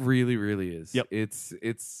 It really, really is. Yep.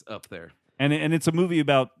 It's up there. And it's a movie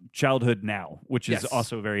about childhood now, which is Yes.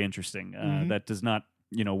 also very interesting. Mhm. That does not,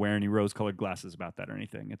 wear any rose-colored glasses about that or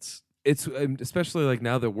anything. It's especially like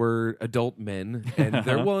now that we're adult men, and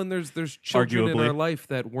there's children in Arguably. our life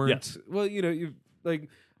that weren't. Yes. Well, you like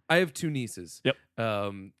I have two nieces. Yep.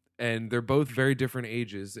 And they're both very different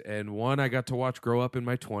ages. And one I got to watch grow up in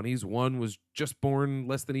my 20s. One was just born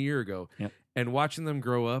less than a year ago. Yep. And watching them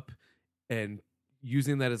grow up and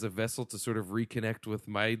using that as a vessel to sort of reconnect with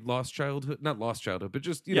my lost childhood, not lost childhood, but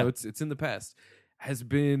just, Yeah. it's in the past, has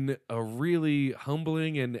been a really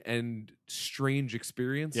humbling and strange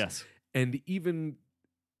experience. Yes. And even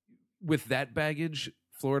with that baggage,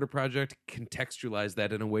 Florida Project contextualized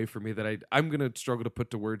that in a way for me that I'm going to struggle to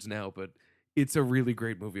put to words now, but it's a really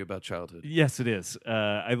great movie about childhood. Yes, it is.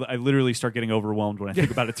 I literally start getting overwhelmed when I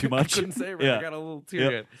think about it too much. I couldn't say it right. Yeah. I got a little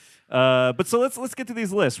teary. Yep. But so let's get to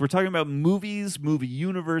these lists. We're talking about movies, movie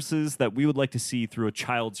universes that we would like to see through a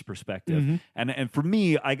child's perspective. Mhm. And for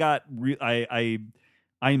me, I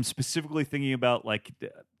am specifically thinking about, like,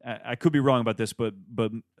 I could be wrong about this, but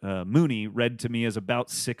Mooney read to me as about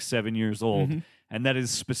 6-7 years old. Mhm. And that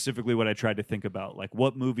is specifically what I tried to think about. Like,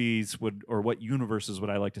 what movies or what universes would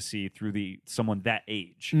I like to see through someone that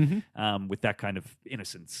age, with that kind of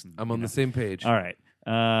innocence? And, I'm on the same page. All right.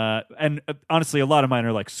 And honestly, a lot of mine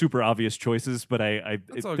are like super obvious choices, but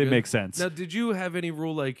That's all they good. make sense. Now, did you have any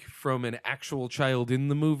rule like from an actual child in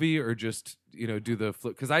the movie, or just do the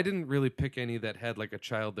flip? Because I didn't really pick any that had like a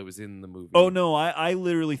child that was in the movie. Oh no, I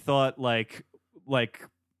literally thought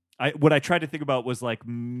what I tried to think about was like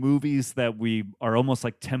movies that we are almost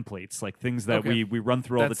like templates, like things that Okay. we run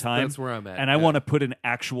through all the time. That's where I'm at. And I want to put an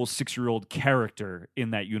actual 6-year-old character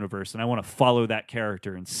in that universe, and I want to follow that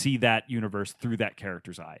character and see that universe through that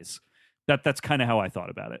character's eyes. That's kind of how I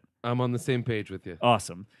thought about it. I'm on the same page with you.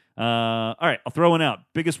 Awesome. All right, I'll throw one out.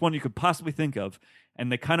 Biggest one you could possibly think of,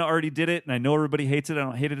 and they kind of already did it, and I know everybody hates it. I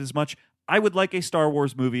don't hate it as much. I would like a Star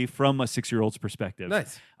Wars movie from a 6-year-old's perspective.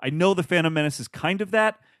 Nice. I know The Phantom Menace is kind of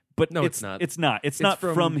that, but No, it's not. It's not. It's It's not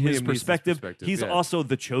from from his Liam Neeson's perspective. perspective, He's yeah. also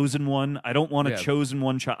the chosen one. I don't want a Yeah. chosen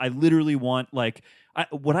one child. I literally want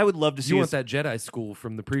what I would love to see You want is, that Jedi school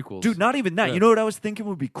from the prequels, dude. Not even that. Yeah. You know what I was thinking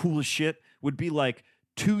would be cool as shit? Would be like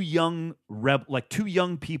two young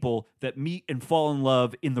people that meet and fall in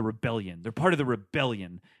love in the rebellion. They're part of the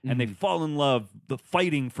rebellion, and they fall in love,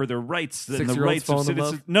 fighting for their rights and the 6-year-olds rights of falling in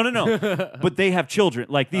citizens. love? No. But they have children.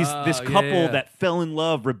 Like this Oh, couple yeah. that fell in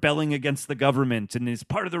love, rebelling against the government, and is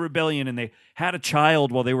part of the rebellion, and they had a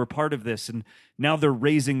child while they were part of this, and now they're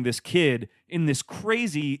raising this kid in this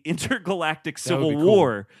crazy intergalactic would civil be cool.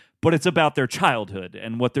 war. But it's about their childhood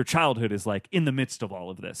and what their childhood is like in the midst of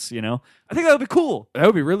all of this, I think that would be cool. That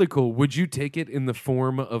would be really cool. Would you take it in the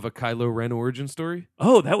form of a Kylo Ren origin story?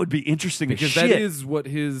 Oh, that would be interesting Because as shit. that is what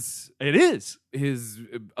his It is.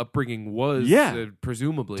 upbringing was, Yeah.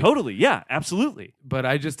 presumably. Totally. Yeah, absolutely. But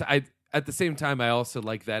I at the same time, I also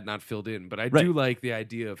like that not filled in. But I Right. do like the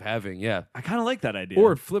idea of having, I kind of like that idea.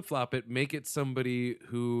 or flip flop it, make it somebody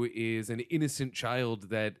who is an innocent child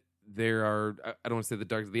that there are, I don't want to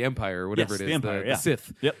say the Empire or whatever Yes, it is, the Empire, yeah.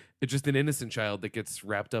 Sith. Yep. It's just an innocent child that gets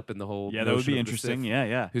wrapped up in the whole. Yeah, that would notion be of the interesting. Sith.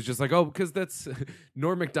 Yeah. Who's just like, because that's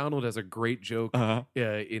Norm Macdonald has a great joke Uh-huh.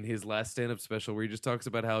 in his last stand-up special where he just talks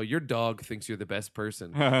about how your dog thinks you're the best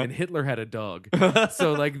person, Uh-huh. and Hitler had a dog.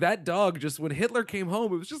 So like that dog, just when Hitler came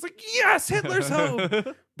home, it was just like, yes, Hitler's home.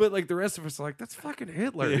 But like the rest of us are like, that's fucking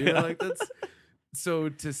Hitler. Yeah. Like that's. So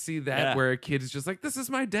to see that Yeah. where a kid is just like, this is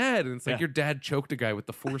my dad, and it's like Yeah. your dad choked a guy with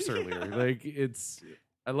the Force earlier. Like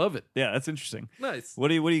I love it. Yeah, that's interesting. Nice. What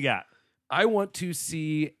do you got? I want to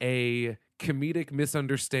see a comedic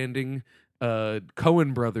misunderstanding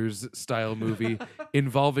Coen Brothers style movie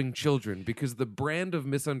involving children, because the brand of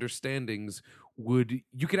misunderstandings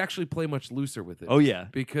you could actually play much looser with it. Oh yeah.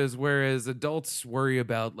 Because whereas adults worry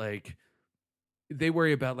about oh,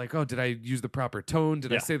 did I use the proper tone?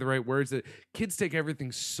 Did I Yeah. say the right words? That kids take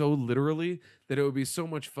everything so literally that it would be so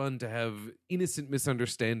much fun to have innocent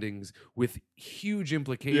misunderstandings with huge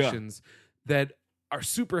implications that are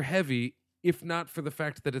super heavy, if not for the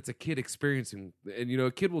fact that it's a kid experiencing. And,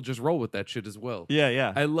 a kid will just roll with that shit as well.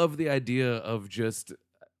 Yeah. I love the idea of just,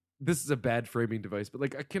 this is a bad framing device, but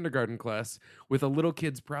like a kindergarten class with a little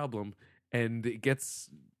kid's problem, and it gets,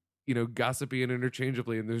 gossipy and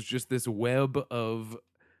interchangeably, and there's just this web of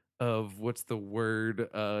of what's the word?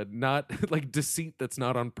 Not like deceit that's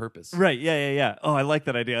not on purpose. Right. Yeah. Oh, I like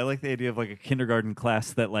that idea. I like the idea of like a kindergarten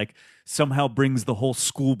class that like somehow brings the whole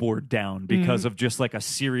school board down because of just like a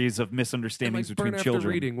series of And misunderstandings like between burn children. after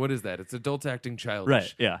reading, what is that? It's adults acting childish.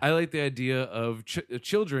 Right, yeah. I like the idea of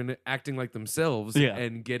children acting like themselves Yeah.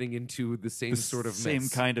 and getting into the same sort of same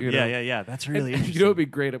mess, kind of you know? yeah. That's And really interesting. you know what'd be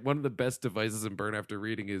great? One of the best devices in Burn After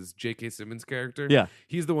Reading is J.K. Simmons' character. Yeah.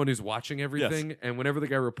 He's the one who's watching everything, and whenever the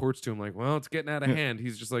guy reports to him, like, well, it's getting out of hand,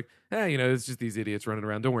 he's just like, it's just these idiots running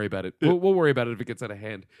around. Don't worry about it. We'll worry about it if it gets out of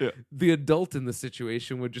hand. Yeah. The adult in the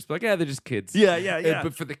situation would just be like, they're just kids. Yeah.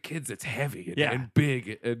 But for the kids, it's heavy Yeah. and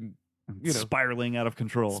big and, spiraling out of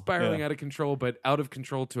control. spiraling out of control, but out of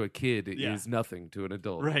control to a kid Yeah. is nothing to an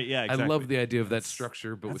adult. Right, yeah, exactly. I love the idea of that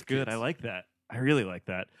structure, but That's with good. kids. I like that. I really like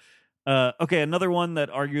that. Okay, another one that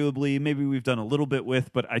arguably maybe we've done a little bit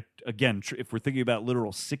with, but if we're thinking about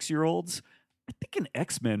literal 6-year-olds, I think an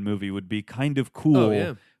X-Men movie would be kind of cool Oh,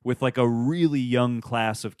 yeah. with like a really young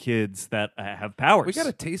class of kids that have powers. We got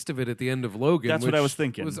a taste of it at the end of Logan. That's what I which was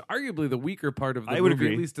thinking. Was arguably the weaker part of the I movie, would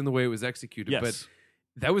agree. at least in the way it was executed. Yes. But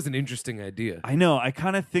that was an interesting idea. I know. I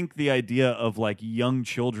kind of think the idea of like young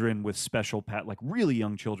children with special like really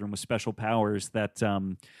young children with special powers that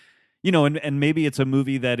and maybe it's a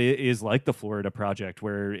movie that is like the Florida Project,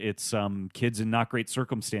 where it's kids in not great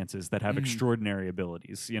circumstances that have extraordinary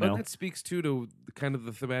abilities. And that speaks to kind of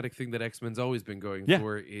the thematic thing that X-Men's always been going Yeah.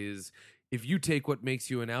 for is if you take what makes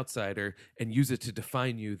you an outsider and use it to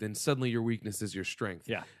define you, then suddenly your weakness is your strength.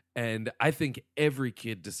 Yeah. And I think every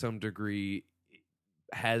kid to some degree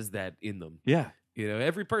has that in them. Yeah.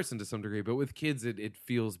 Every person to some degree, but with kids, it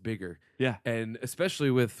feels bigger. Yeah. And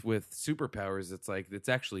especially with superpowers, it's like, it's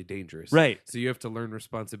actually dangerous. Right. So you have to learn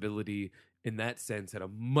responsibility in that sense at a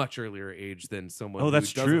much earlier age than someone Oh, who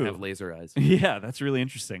that's doesn't true. have laser eyes. Yeah, that's really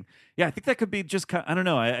interesting. Yeah, I think that could be just I don't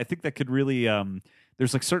know. I think that could really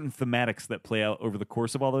there's like certain thematics that play out over the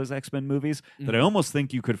course of all those X-Men movies that I almost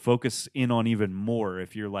think you could focus in on even more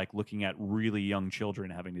if you're like looking at really young children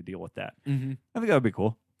having to deal with that. Mm-hmm. I think that would be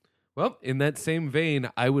cool. Well, in that same vein,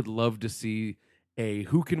 I would love to see a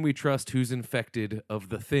Who Can We Trust Who's Infected of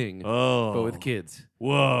the Thing, Oh. but with kids.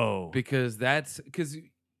 Whoa. Because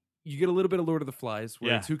you get a little bit of Lord of the Flies,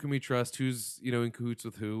 where Yeah. it's who can we trust, who's in cahoots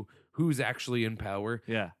with who's actually in power,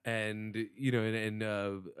 Yeah. and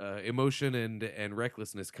emotion and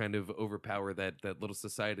recklessness kind of overpower that little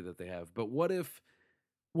society that they have. But what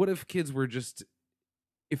if kids were just,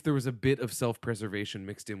 if there was a bit of self-preservation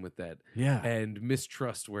mixed in with that, Yeah. and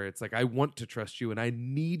mistrust, where it's like, I want to trust you and I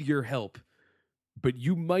need your help, but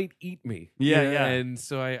you might eat me. Yeah. And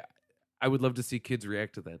so I would love to see kids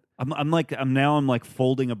react to that. I'm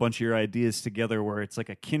folding a bunch of your ideas together where it's like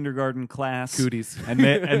a kindergarten class. Cooties. and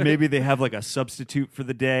maybe they have like a substitute for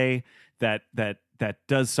the day that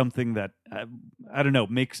does something that I don't know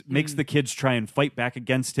makes the kids try and fight back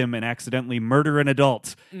against him and accidentally murder an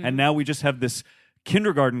adult. And now we just have this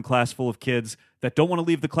kindergarten class full of kids that don't want to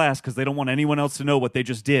leave the class because they don't want anyone else to know what they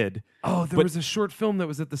just did. Oh, there was a short film that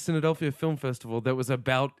was at the Philadelphia Film Festival that was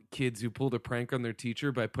about kids who pulled a prank on their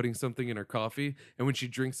teacher by putting something in her coffee, and when she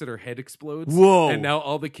drinks it, her head explodes. Whoa. And now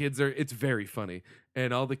all the kids it's very funny,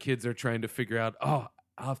 and all the kids are trying to figure out, I'll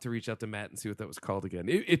have to reach out to Matt and see what that was called again.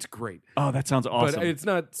 It's great. Oh, that sounds awesome. But it's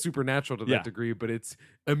not supernatural to that Yeah. degree, but it's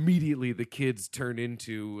immediately the kids turn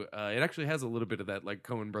into, it actually has a little bit of that like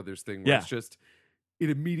Coen Brothers thing where Yeah. it's just, it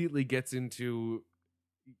immediately gets into,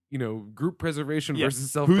 group preservation Yeah.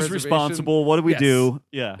 versus self-preservation. Who's responsible? What do we Yes. do?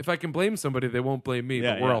 Yeah. If I can blame somebody, they won't blame me,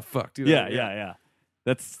 Yeah, but we're yeah. all fucked. Yeah.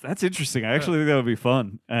 That's interesting. I actually think that would be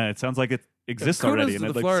fun. It sounds like it exists Kudos already. to And the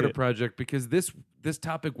I'd like Florida to see it. Project, because this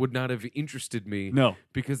topic would not have interested me. No.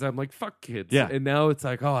 Because I'm like, fuck kids. Yeah. And now it's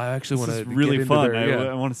like, I actually want This to is really get into fun.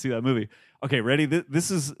 their- I want to see that movie. Okay, ready? This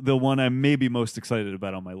is the one I'm maybe most excited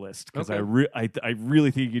about on my list because Okay. I really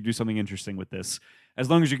think you could do something interesting with this. As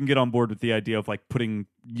long as you can get on board with the idea of like putting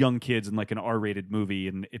young kids in like an R-rated movie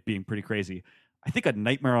and it being pretty crazy. I think a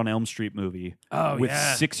Nightmare on Elm Street movie with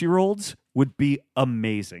yeah. 6-year-olds would be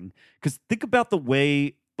amazing. Because think about the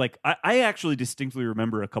way, like, I actually distinctly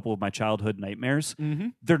remember a couple of my childhood nightmares. Mm-hmm.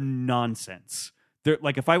 They're nonsense. They're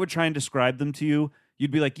like, if I would try and describe them to you, you'd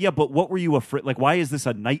be like, yeah, but what were you afraid? Like, why is this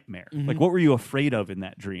a nightmare? Mm-hmm. Like, what were you afraid of in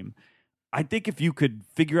that dream? I think if you could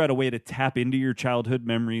figure out a way to tap into your childhood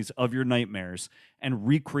memories of your nightmares and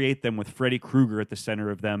recreate them with Freddy Krueger at the center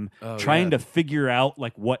of them, trying to figure out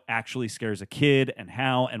like what actually scares a kid and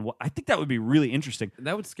how and what, I think that would be really interesting.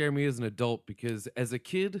 That would scare me as an adult, because as a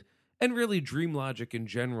kid, and really dream logic in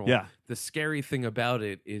general, Yeah. the scary thing about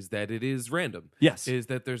it is that it is random. Yes. Is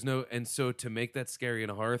that there's no, and so to make that scary and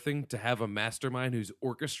a horror thing, to have a mastermind who's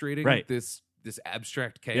orchestrating Right. this this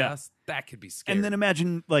abstract chaos, that could be scary. And then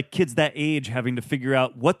imagine like kids that age having to figure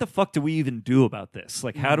out what the fuck do we even do about this?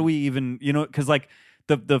 Like, how do we even, because like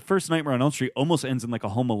the first Nightmare on Elm Street almost ends in like a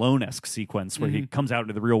Home Alone-esque sequence where he comes out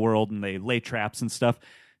into the real world and they lay traps and stuff.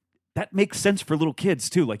 That makes sense for little kids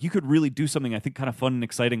too. Like, you could really do something I think kind of fun and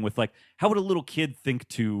exciting with like, how would a little kid think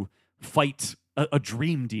to fight a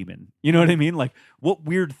dream demon? You know what I mean? Like, what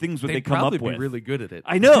weird things would they come up with? They'd probably be really good at it.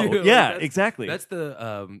 I know. You know, yeah, that's, exactly. That's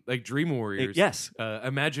the like Dream Warriors. Yes.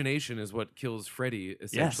 Imagination is what kills Freddy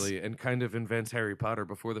essentially, and kind of invents Harry Potter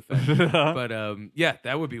before the fact. But yeah,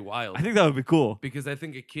 that would be wild. I think that would be cool. Because I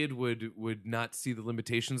think a kid would not see the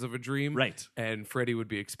limitations of a dream, right? And Freddy would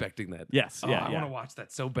be expecting that. Yes. I want to watch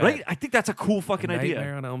that so bad. Right? I think that's a cool fucking idea.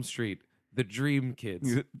 Nightmare on Elm Street. The Dream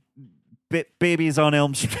Kids. Babies on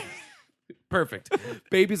Elm Street. Perfect.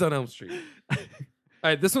 Babies on Elm Street. All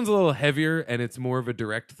right, this one's a little heavier, and it's more of a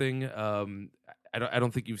direct thing. I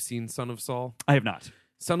don't think you've seen Son of Saul. I have not.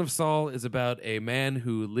 Son of Saul is about a man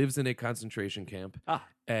who lives in a concentration camp.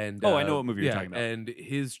 And I know what movie you're talking about. And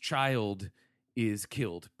his child is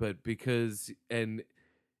killed, but because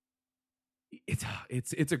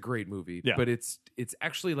it's a great movie, but it's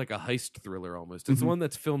actually like a heist thriller almost. It's one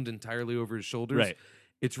that's filmed entirely over his shoulders. Right.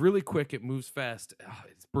 It's really quick. It moves fast.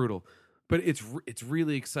 It's brutal, but it's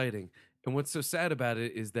really exciting. And what's so sad about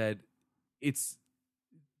it is that it's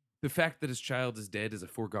the fact that his child is dead is a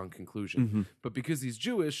foregone conclusion. But because he's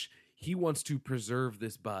Jewish, he wants to preserve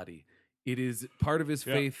this body. It is part of his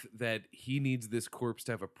faith that he needs this corpse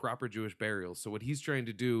to have a proper Jewish burial. So what he's trying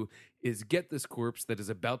to do is get this corpse that is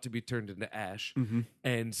about to be turned into ash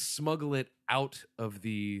and smuggle it out of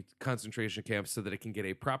the concentration camp so that it can get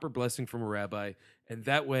a proper blessing from a rabbi. And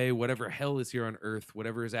that way, whatever hell is here on earth,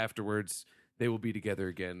 whatever is afterwards, they will be together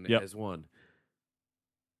again as one.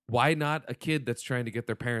 Why not a kid that's trying to get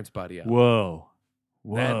their parents' body out? Whoa.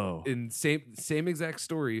 In same exact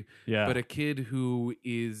story, but a kid who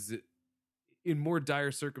is in more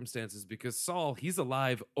dire circumstances, because Saul, he's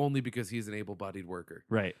alive only because he's an able-bodied worker.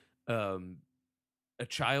 Right. A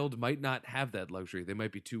child might not have that luxury. They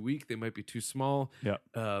might be too weak. They might be too small.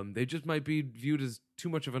 They just might be viewed as too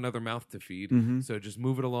much of another mouth to feed. So just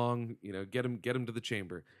move it along. Get him to the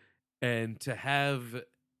chamber. And to have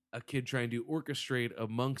a kid trying to orchestrate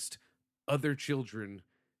amongst other children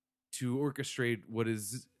to orchestrate what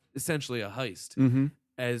is essentially a heist.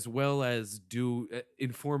 As well as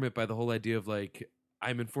inform it by the whole idea of like,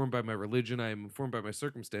 I'm informed by my religion, I'm informed by my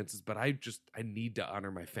circumstances, but I need to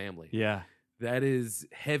honor my family. Yeah. That is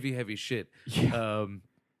heavy, heavy shit. Yeah.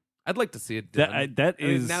 I'd like to see it done. That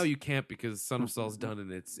is... now you can't because Son of Saul's done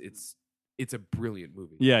and it's a brilliant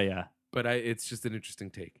movie. Yeah. But it's just an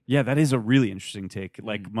interesting take. Yeah, that is a really interesting take.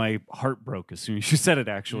 Like, my heart broke as soon as you said it,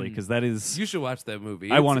 actually, because that is... You should watch that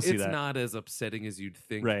movie. I want to see that. It's not as upsetting as you'd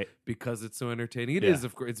think, right? Because it's so entertaining. It is,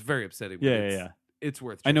 of course. It's very upsetting. But it's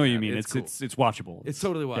worth. I know what you mean. It's cool. It's watchable. It's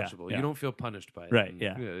totally watchable. You don't feel punished by it. Right?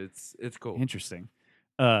 And, it's cool. Interesting.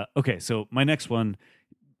 Okay, so my next one,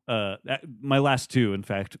 my last two, in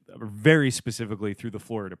fact, are very specifically through the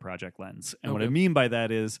Florida Project lens, and what I mean by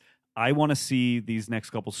that is, I want to see these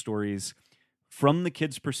next couple stories from the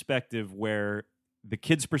kid's perspective, where the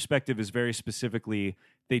kid's perspective is very specifically,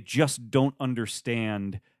 they just don't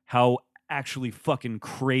understand how actually fucking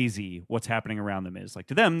crazy what's happening around them is. Like,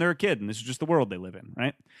 to them, they're a kid, and this is just the world they live in,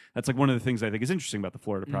 right? That's like one of the things I think is interesting about the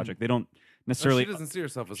Florida Project. They don't necessarily... she doesn't see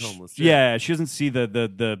herself as homeless. Yeah, she doesn't see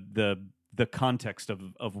the context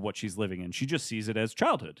of what she's living in. She just sees it as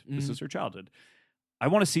childhood. This is her childhood. I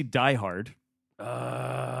want to see Die Hard.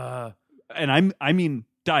 And I mean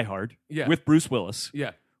Die Hard with Bruce Willis.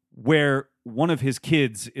 Yeah. Where one of his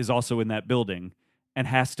kids is also in that building and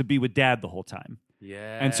has to be with dad the whole time.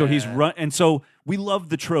 Yeah. And so and so we love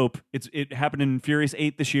the trope. It happened in Furious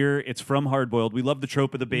 8 this year. It's from Hardboiled. We love the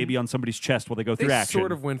trope of the baby on somebody's chest while they go through action. They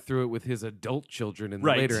sort of went through it with his adult children in the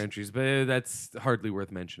later entries, but that's hardly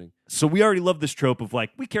worth mentioning. So we already love this trope of like,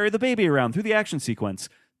 we carry the baby around through the action sequence.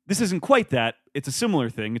 This isn't quite that. It's a similar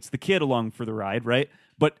thing. It's the kid along for the ride, right?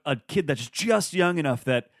 But a kid that's just young enough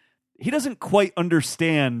that he doesn't quite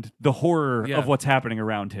understand the horror of what's happening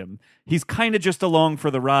around him. He's kind of just along for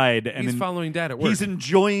the ride. And he's following dad at work. He's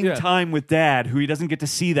enjoying time with dad, who he doesn't get to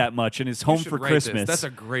see that much, and is home for Christmas. That's a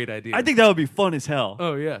great idea. I think that would be fun as hell.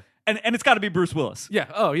 Oh, yeah. And it's got to be Bruce Willis. Yeah.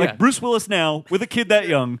 Oh, yeah. Like, Bruce Willis now, with a kid that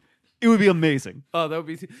young, it would be amazing. Oh, that would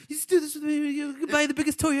be... You just do this with me, you can buy the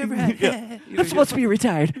biggest toy you ever had. I'm supposed to be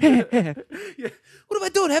retired. What am I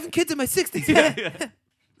doing? Having kids in my 60s.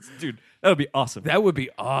 Dude, that would be awesome. That would be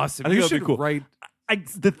awesome. I think that would be cool. Write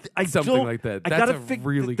something like that. That's a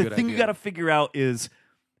really good idea. The thing you got to figure out is,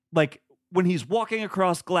 like, when he's walking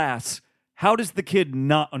across glass, how does the kid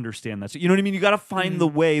not understand that? So, you know what I mean? You got to find the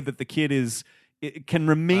way that the kid it can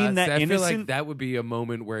remain that I innocent. feel like that would be a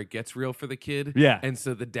moment where it gets real for the kid. Yeah. And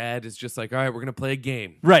so the dad is just like, all right, we're going to play a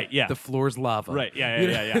game. Right, yeah. The floor's lava. Right,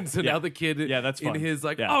 yeah. And so yeah. now the kid that's fun. in his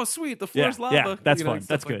like, Yeah. oh, sweet, the floor's lava. Yeah, that's you know, fun. and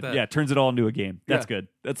That's stuff like good. that. Yeah, turns it all into a game. That's Yeah. good.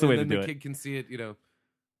 That's the And way then to do the it. kid can see it, you know.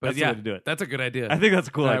 But That's the way to do it. That's a good idea. I think that's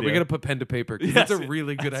a cool All right, idea. we got to put pen to paper because Yes, it's a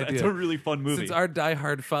really good idea. It's a really fun movie. Since our Die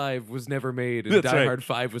Hard 5 was never made and That's Die right. Hard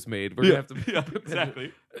 5 was made, we're going to have to yeah, put pen to-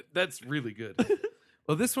 exactly. That's really good.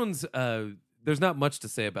 Well, this one's there's not much to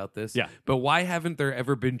say about this. Yeah. But why haven't there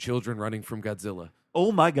ever been children running from Godzilla?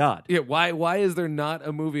 Oh my God. Yeah, why is there not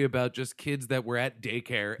a movie about just kids that were at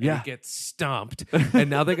daycare and Yeah. get stomped and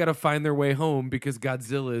now they got to find their way home because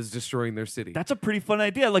Godzilla is destroying their city? That's a pretty fun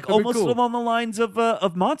idea. Like That'd be almost cool. along the lines of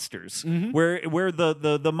monsters, where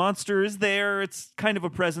the monster is there. It's kind of a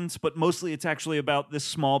presence, but mostly it's actually about this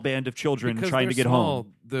small band of children Because trying they're to get small,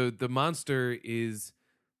 home. The monster is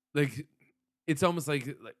like it's almost like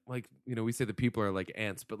you know, we say the people are like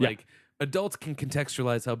ants, but Yeah. like adults can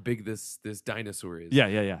contextualize how big this dinosaur is.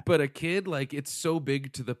 Yeah. But a kid, like, it's so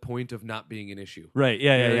big to the point of not being an issue. Right.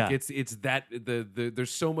 Yeah. Like it's that the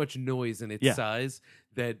there's so much noise in its Yeah. size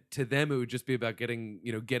that to them it would just be about getting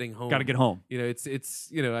home. Got to get home. You know, it's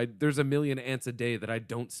you know, there's a million ants a day that I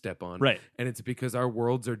don't step on. Right. And it's because our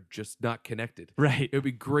worlds are just not connected. Right. It would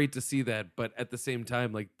be great to see that, but at the same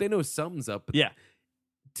time, like, they know something's up. But Yeah.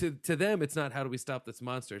 To them, it's not how do we stop this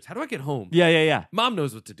monster. It's how do I get home? Yeah. Mom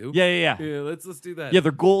knows what to do. Yeah. Yeah, let's do that. Yeah,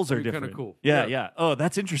 their goals are That'd be different. kinda cool. Yeah, Yeah. yeah. Oh,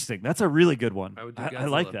 that's interesting. That's a really good one. I would do I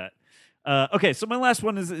like Godzilla. that. Okay, so my last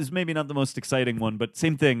one is maybe not the most exciting one, but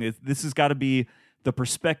same thing. This has got to be the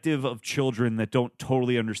perspective of children that don't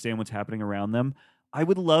totally understand what's happening around them. I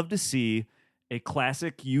would love to see a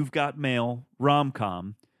classic You've Got Mail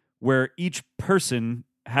rom-com where each person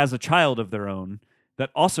has a child of their own that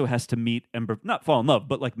also has to meet and not fall in love,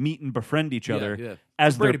 but like meet and befriend each other Yeah.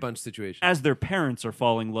 as Brady their Bunch situation. as their parents are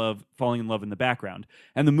falling in love in the background.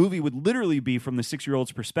 And the movie would literally be from the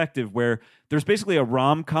 6-year-old's perspective, where there's basically a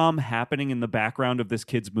rom-com happening in the background of this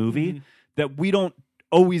kid's movie that we don't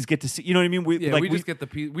always get to see. You know what I mean? We just get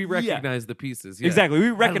we recognize the pieces. Yeah. Exactly. We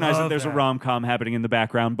recognize that love there's a that. rom-com happening in the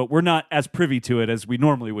background, but we're not as privy to it as we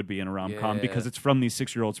normally would be in a rom-com Yeah. because it's from these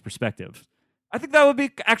 6-year-olds' perspective. I think that would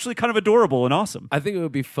be actually kind of adorable and awesome. I think it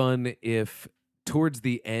would be fun if towards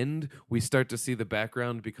the end we start to see the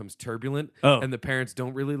background becomes turbulent and the parents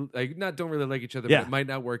don't really like each other, Yeah. but it might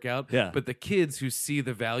not work out. Yeah. But the kids who see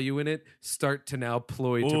the value in it start to now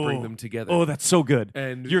ploy to bring them together. Oh, that's so good.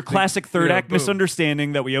 And your the- classic third you know, act boom.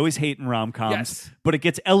 misunderstanding that we always hate in rom-coms, Yes. but it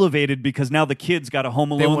gets elevated because now the kids got to home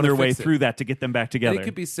They alone wanna their way fix it. through that to get them back And together. it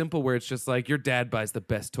could be simple where it's just like your dad buys the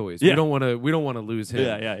best toys. Yeah. We don't want to lose him.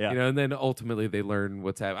 Yeah. You know, and then ultimately they learn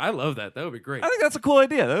what's happening. I love that. That would be great. I think that's a cool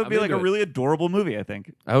idea. That would I'm be like a into it. really adorable movie, I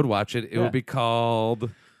think. I would watch it. It Yeah. would be called.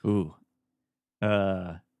 Ooh.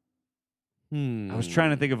 I was trying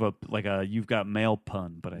to think of a You've Got Mail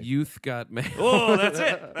pun, but I Youth Got Mail. Oh, that's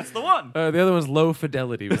it. That's the one. The other one's Low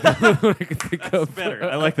Fidelity. Was the other one I could think of. Better.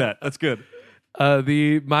 I like that. That's good.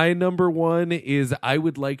 My number one is I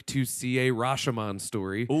would like to see a Rashomon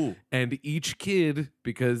story. Ooh. And each kid,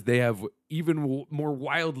 because they have even more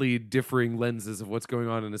wildly differing lenses of what's going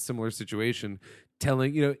on in a similar situation,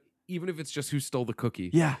 telling, you know, even if it's just who stole the cookie.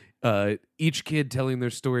 Yeah. Each kid telling their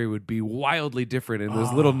story would be wildly different, and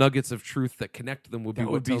those little nuggets of truth that connect them would be That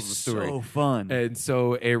what would be tells the story. so fun. And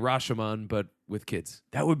so a Rashomon, but with kids.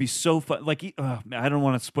 That would be so fun. Like, I don't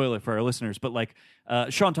want to spoil it for our listeners, but like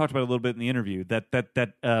Sean talked about it a little bit in the interview, that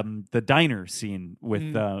the diner scene with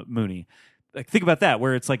Mooney. Like, think about that,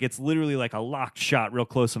 where it's literally like a locked shot real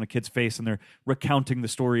close on a kid's face, and they're recounting the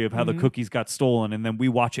story of how the cookies got stolen, and then we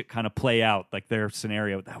watch it kind of play out, like their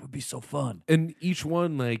scenario. That would be so fun. And each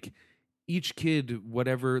one, like, each kid,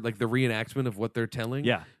 whatever, like the reenactment of what they're telling,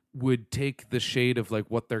 Yeah. would take the shade of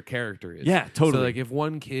like what their character is. Yeah, totally. So like if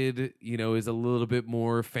one kid, you know, is a little bit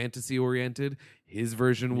more fantasy oriented, his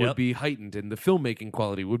version would Yep. be heightened and the filmmaking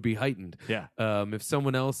quality would be heightened. Yeah. If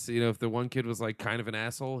someone else, you know, if the one kid was like kind of an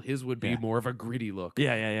asshole, his would be Yeah. more of a gritty look.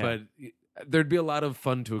 Yeah. But there'd be a lot of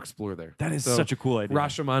fun to explore there. That is So, such a cool idea.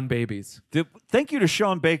 Rashomon babies. Thank you to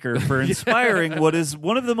Sean Baker for inspiring what is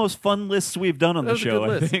one of the most fun lists we've done on That the was a show, good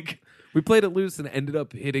I list. think. We played it loose and ended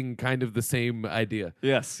up hitting kind of the same idea.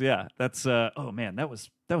 Yes, yeah. That's oh man, that was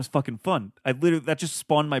fucking fun. That just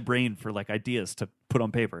spawned my brain for like ideas to put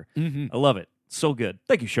on paper. I love it. So good.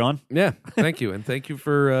 Thank you, Sean. Yeah, thank you, and thank you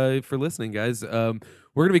for listening, guys. We're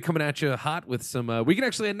gonna be coming at you hot with some. We can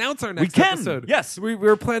actually announce our next can. episode. Yes. we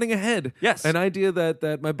were planning ahead. Yes. An idea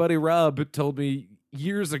that my buddy Rob told me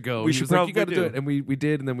years ago. We He should was like, you got probably to do do. it, and we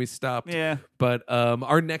did, and then we stopped. Yeah. But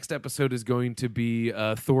our next episode is going to be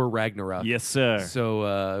Thor Ragnarok. Yes, sir.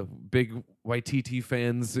 So big Waititi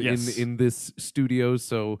fans Yes. in this studio,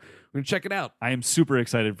 so we're gonna check it out. I am super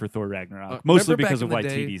excited for Thor Ragnarok, mostly remember back because in of the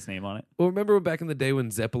day- YTV's name on it. Well, remember back in the day when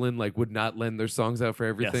Zeppelin would not lend their songs out for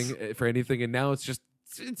everything, Yes. for anything, and now it's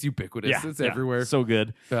ubiquitous. It's everywhere. So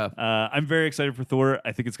good. Yeah. I'm very excited for Thor.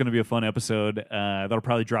 I think it's going to be a fun episode. That'll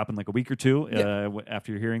probably drop in like a week or two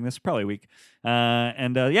after you're hearing this, probably a week.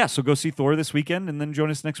 So go see Thor this weekend and then join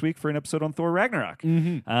us next week for an episode on Thor Ragnarok.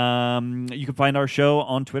 Mm-hmm. You can find our show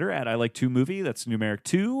on Twitter at I Like 2 Movie. That's numeric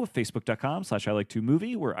 2. Facebook.com/I Like 2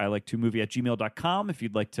 Movie. We're I Like 2 Movie at gmail.com. If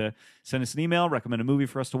you'd like to send us an email, recommend a movie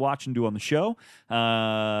for us to watch and do on the show.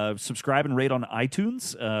 Subscribe and rate on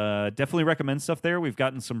iTunes. Definitely recommend stuff there. We've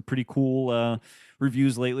gotten some pretty cool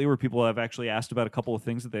reviews lately where people have actually asked about a couple of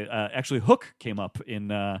things that they actually Hook came up in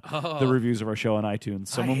the reviews of our show on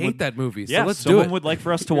iTunes. I hate that movie. So Yeah, let's do someone it. would like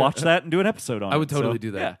for us to watch that and do an episode on it. I would totally So,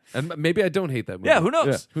 do that. Yeah. And maybe I don't hate that movie. Yeah, who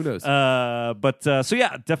knows? Who knows? So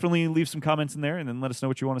yeah, definitely leave some comments in there and then let us know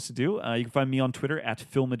what you want us to do. You can find me on Twitter at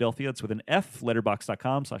Philadelphia. It's with an F,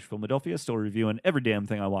 letterbox.com/Philadelphia. Still reviewing every damn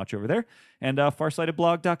thing I watch over there. And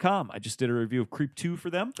farsightedblog.com. I just did a review of Creep 2 for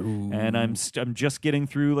them. And I'm just getting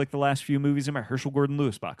through like the last few movies in my Herschel Gordon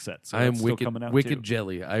Lewis box set. So I am that's still coming out wicked too.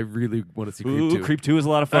 jelly. I really want to see Creep Ooh, 2. Creep 2 is a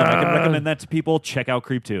lot of fun. I can recommend that to people. Check out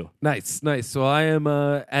Creep 2. Nice. So I am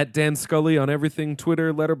at Dan Scully on everything,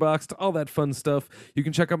 Twitter, Letterboxd, all that fun stuff. You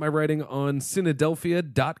can check out my writing on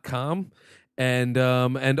Cinedelphia.com and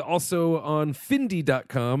also on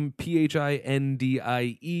Findy.com, PHINDIE.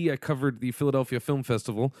 I covered the Philadelphia Film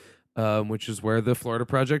Festival, which is where the Florida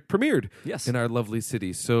Project premiered in our lovely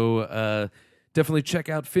city. So definitely check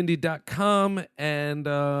out Findy.com and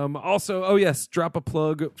also, drop a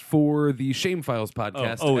plug for the Shame Files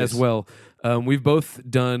podcast as well. We've both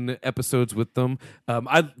done episodes with them.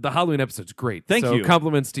 The Halloween episode's great. Thank you.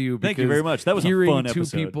 Compliments to you. Thank you because very much. That was a hearing fun two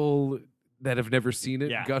episode. people that have never seen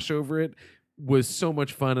it gush over it was so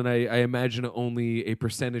much fun, and I imagine only a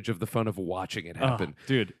percentage of the fun of watching it happen.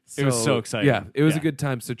 Dude, it was so exciting. Yeah, it was a good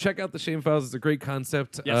time. So check out the Shame Files. It's a great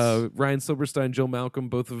concept. Yes. Ryan Silverstein, Joe Malcolm,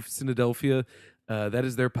 both of Cinedelphia. That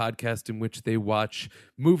is their podcast in which they watch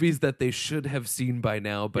movies that they should have seen by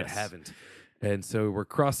now but haven't. And so we're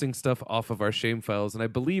crossing stuff off of our Shame Files. And I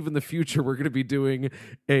believe in the future we're going to be doing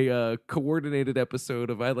a coordinated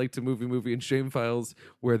episode of I Like to Movie and Shame Files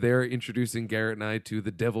where they're introducing Garrett and I to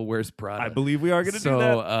The Devil Wears Prada. I believe we are going to do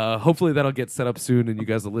that. So hopefully that'll get set up soon and you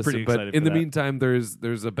guys will listen. Pretty But excited in for the that. meantime,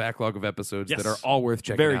 there's a backlog of episodes that are all worth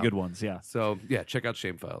checking Very out. good ones, yeah. So yeah, check out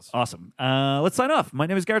Shame Files. Awesome. Let's sign off. My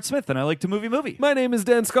name is Garrett Smith, and I like to movie. My name is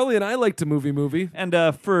Dan Scully and I like to movie. And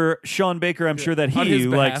for Sean Baker, I'm sure that On he his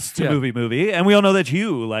behalf, likes to movie. And we all know that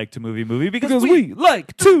you like to movie because Because we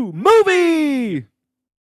like to movie.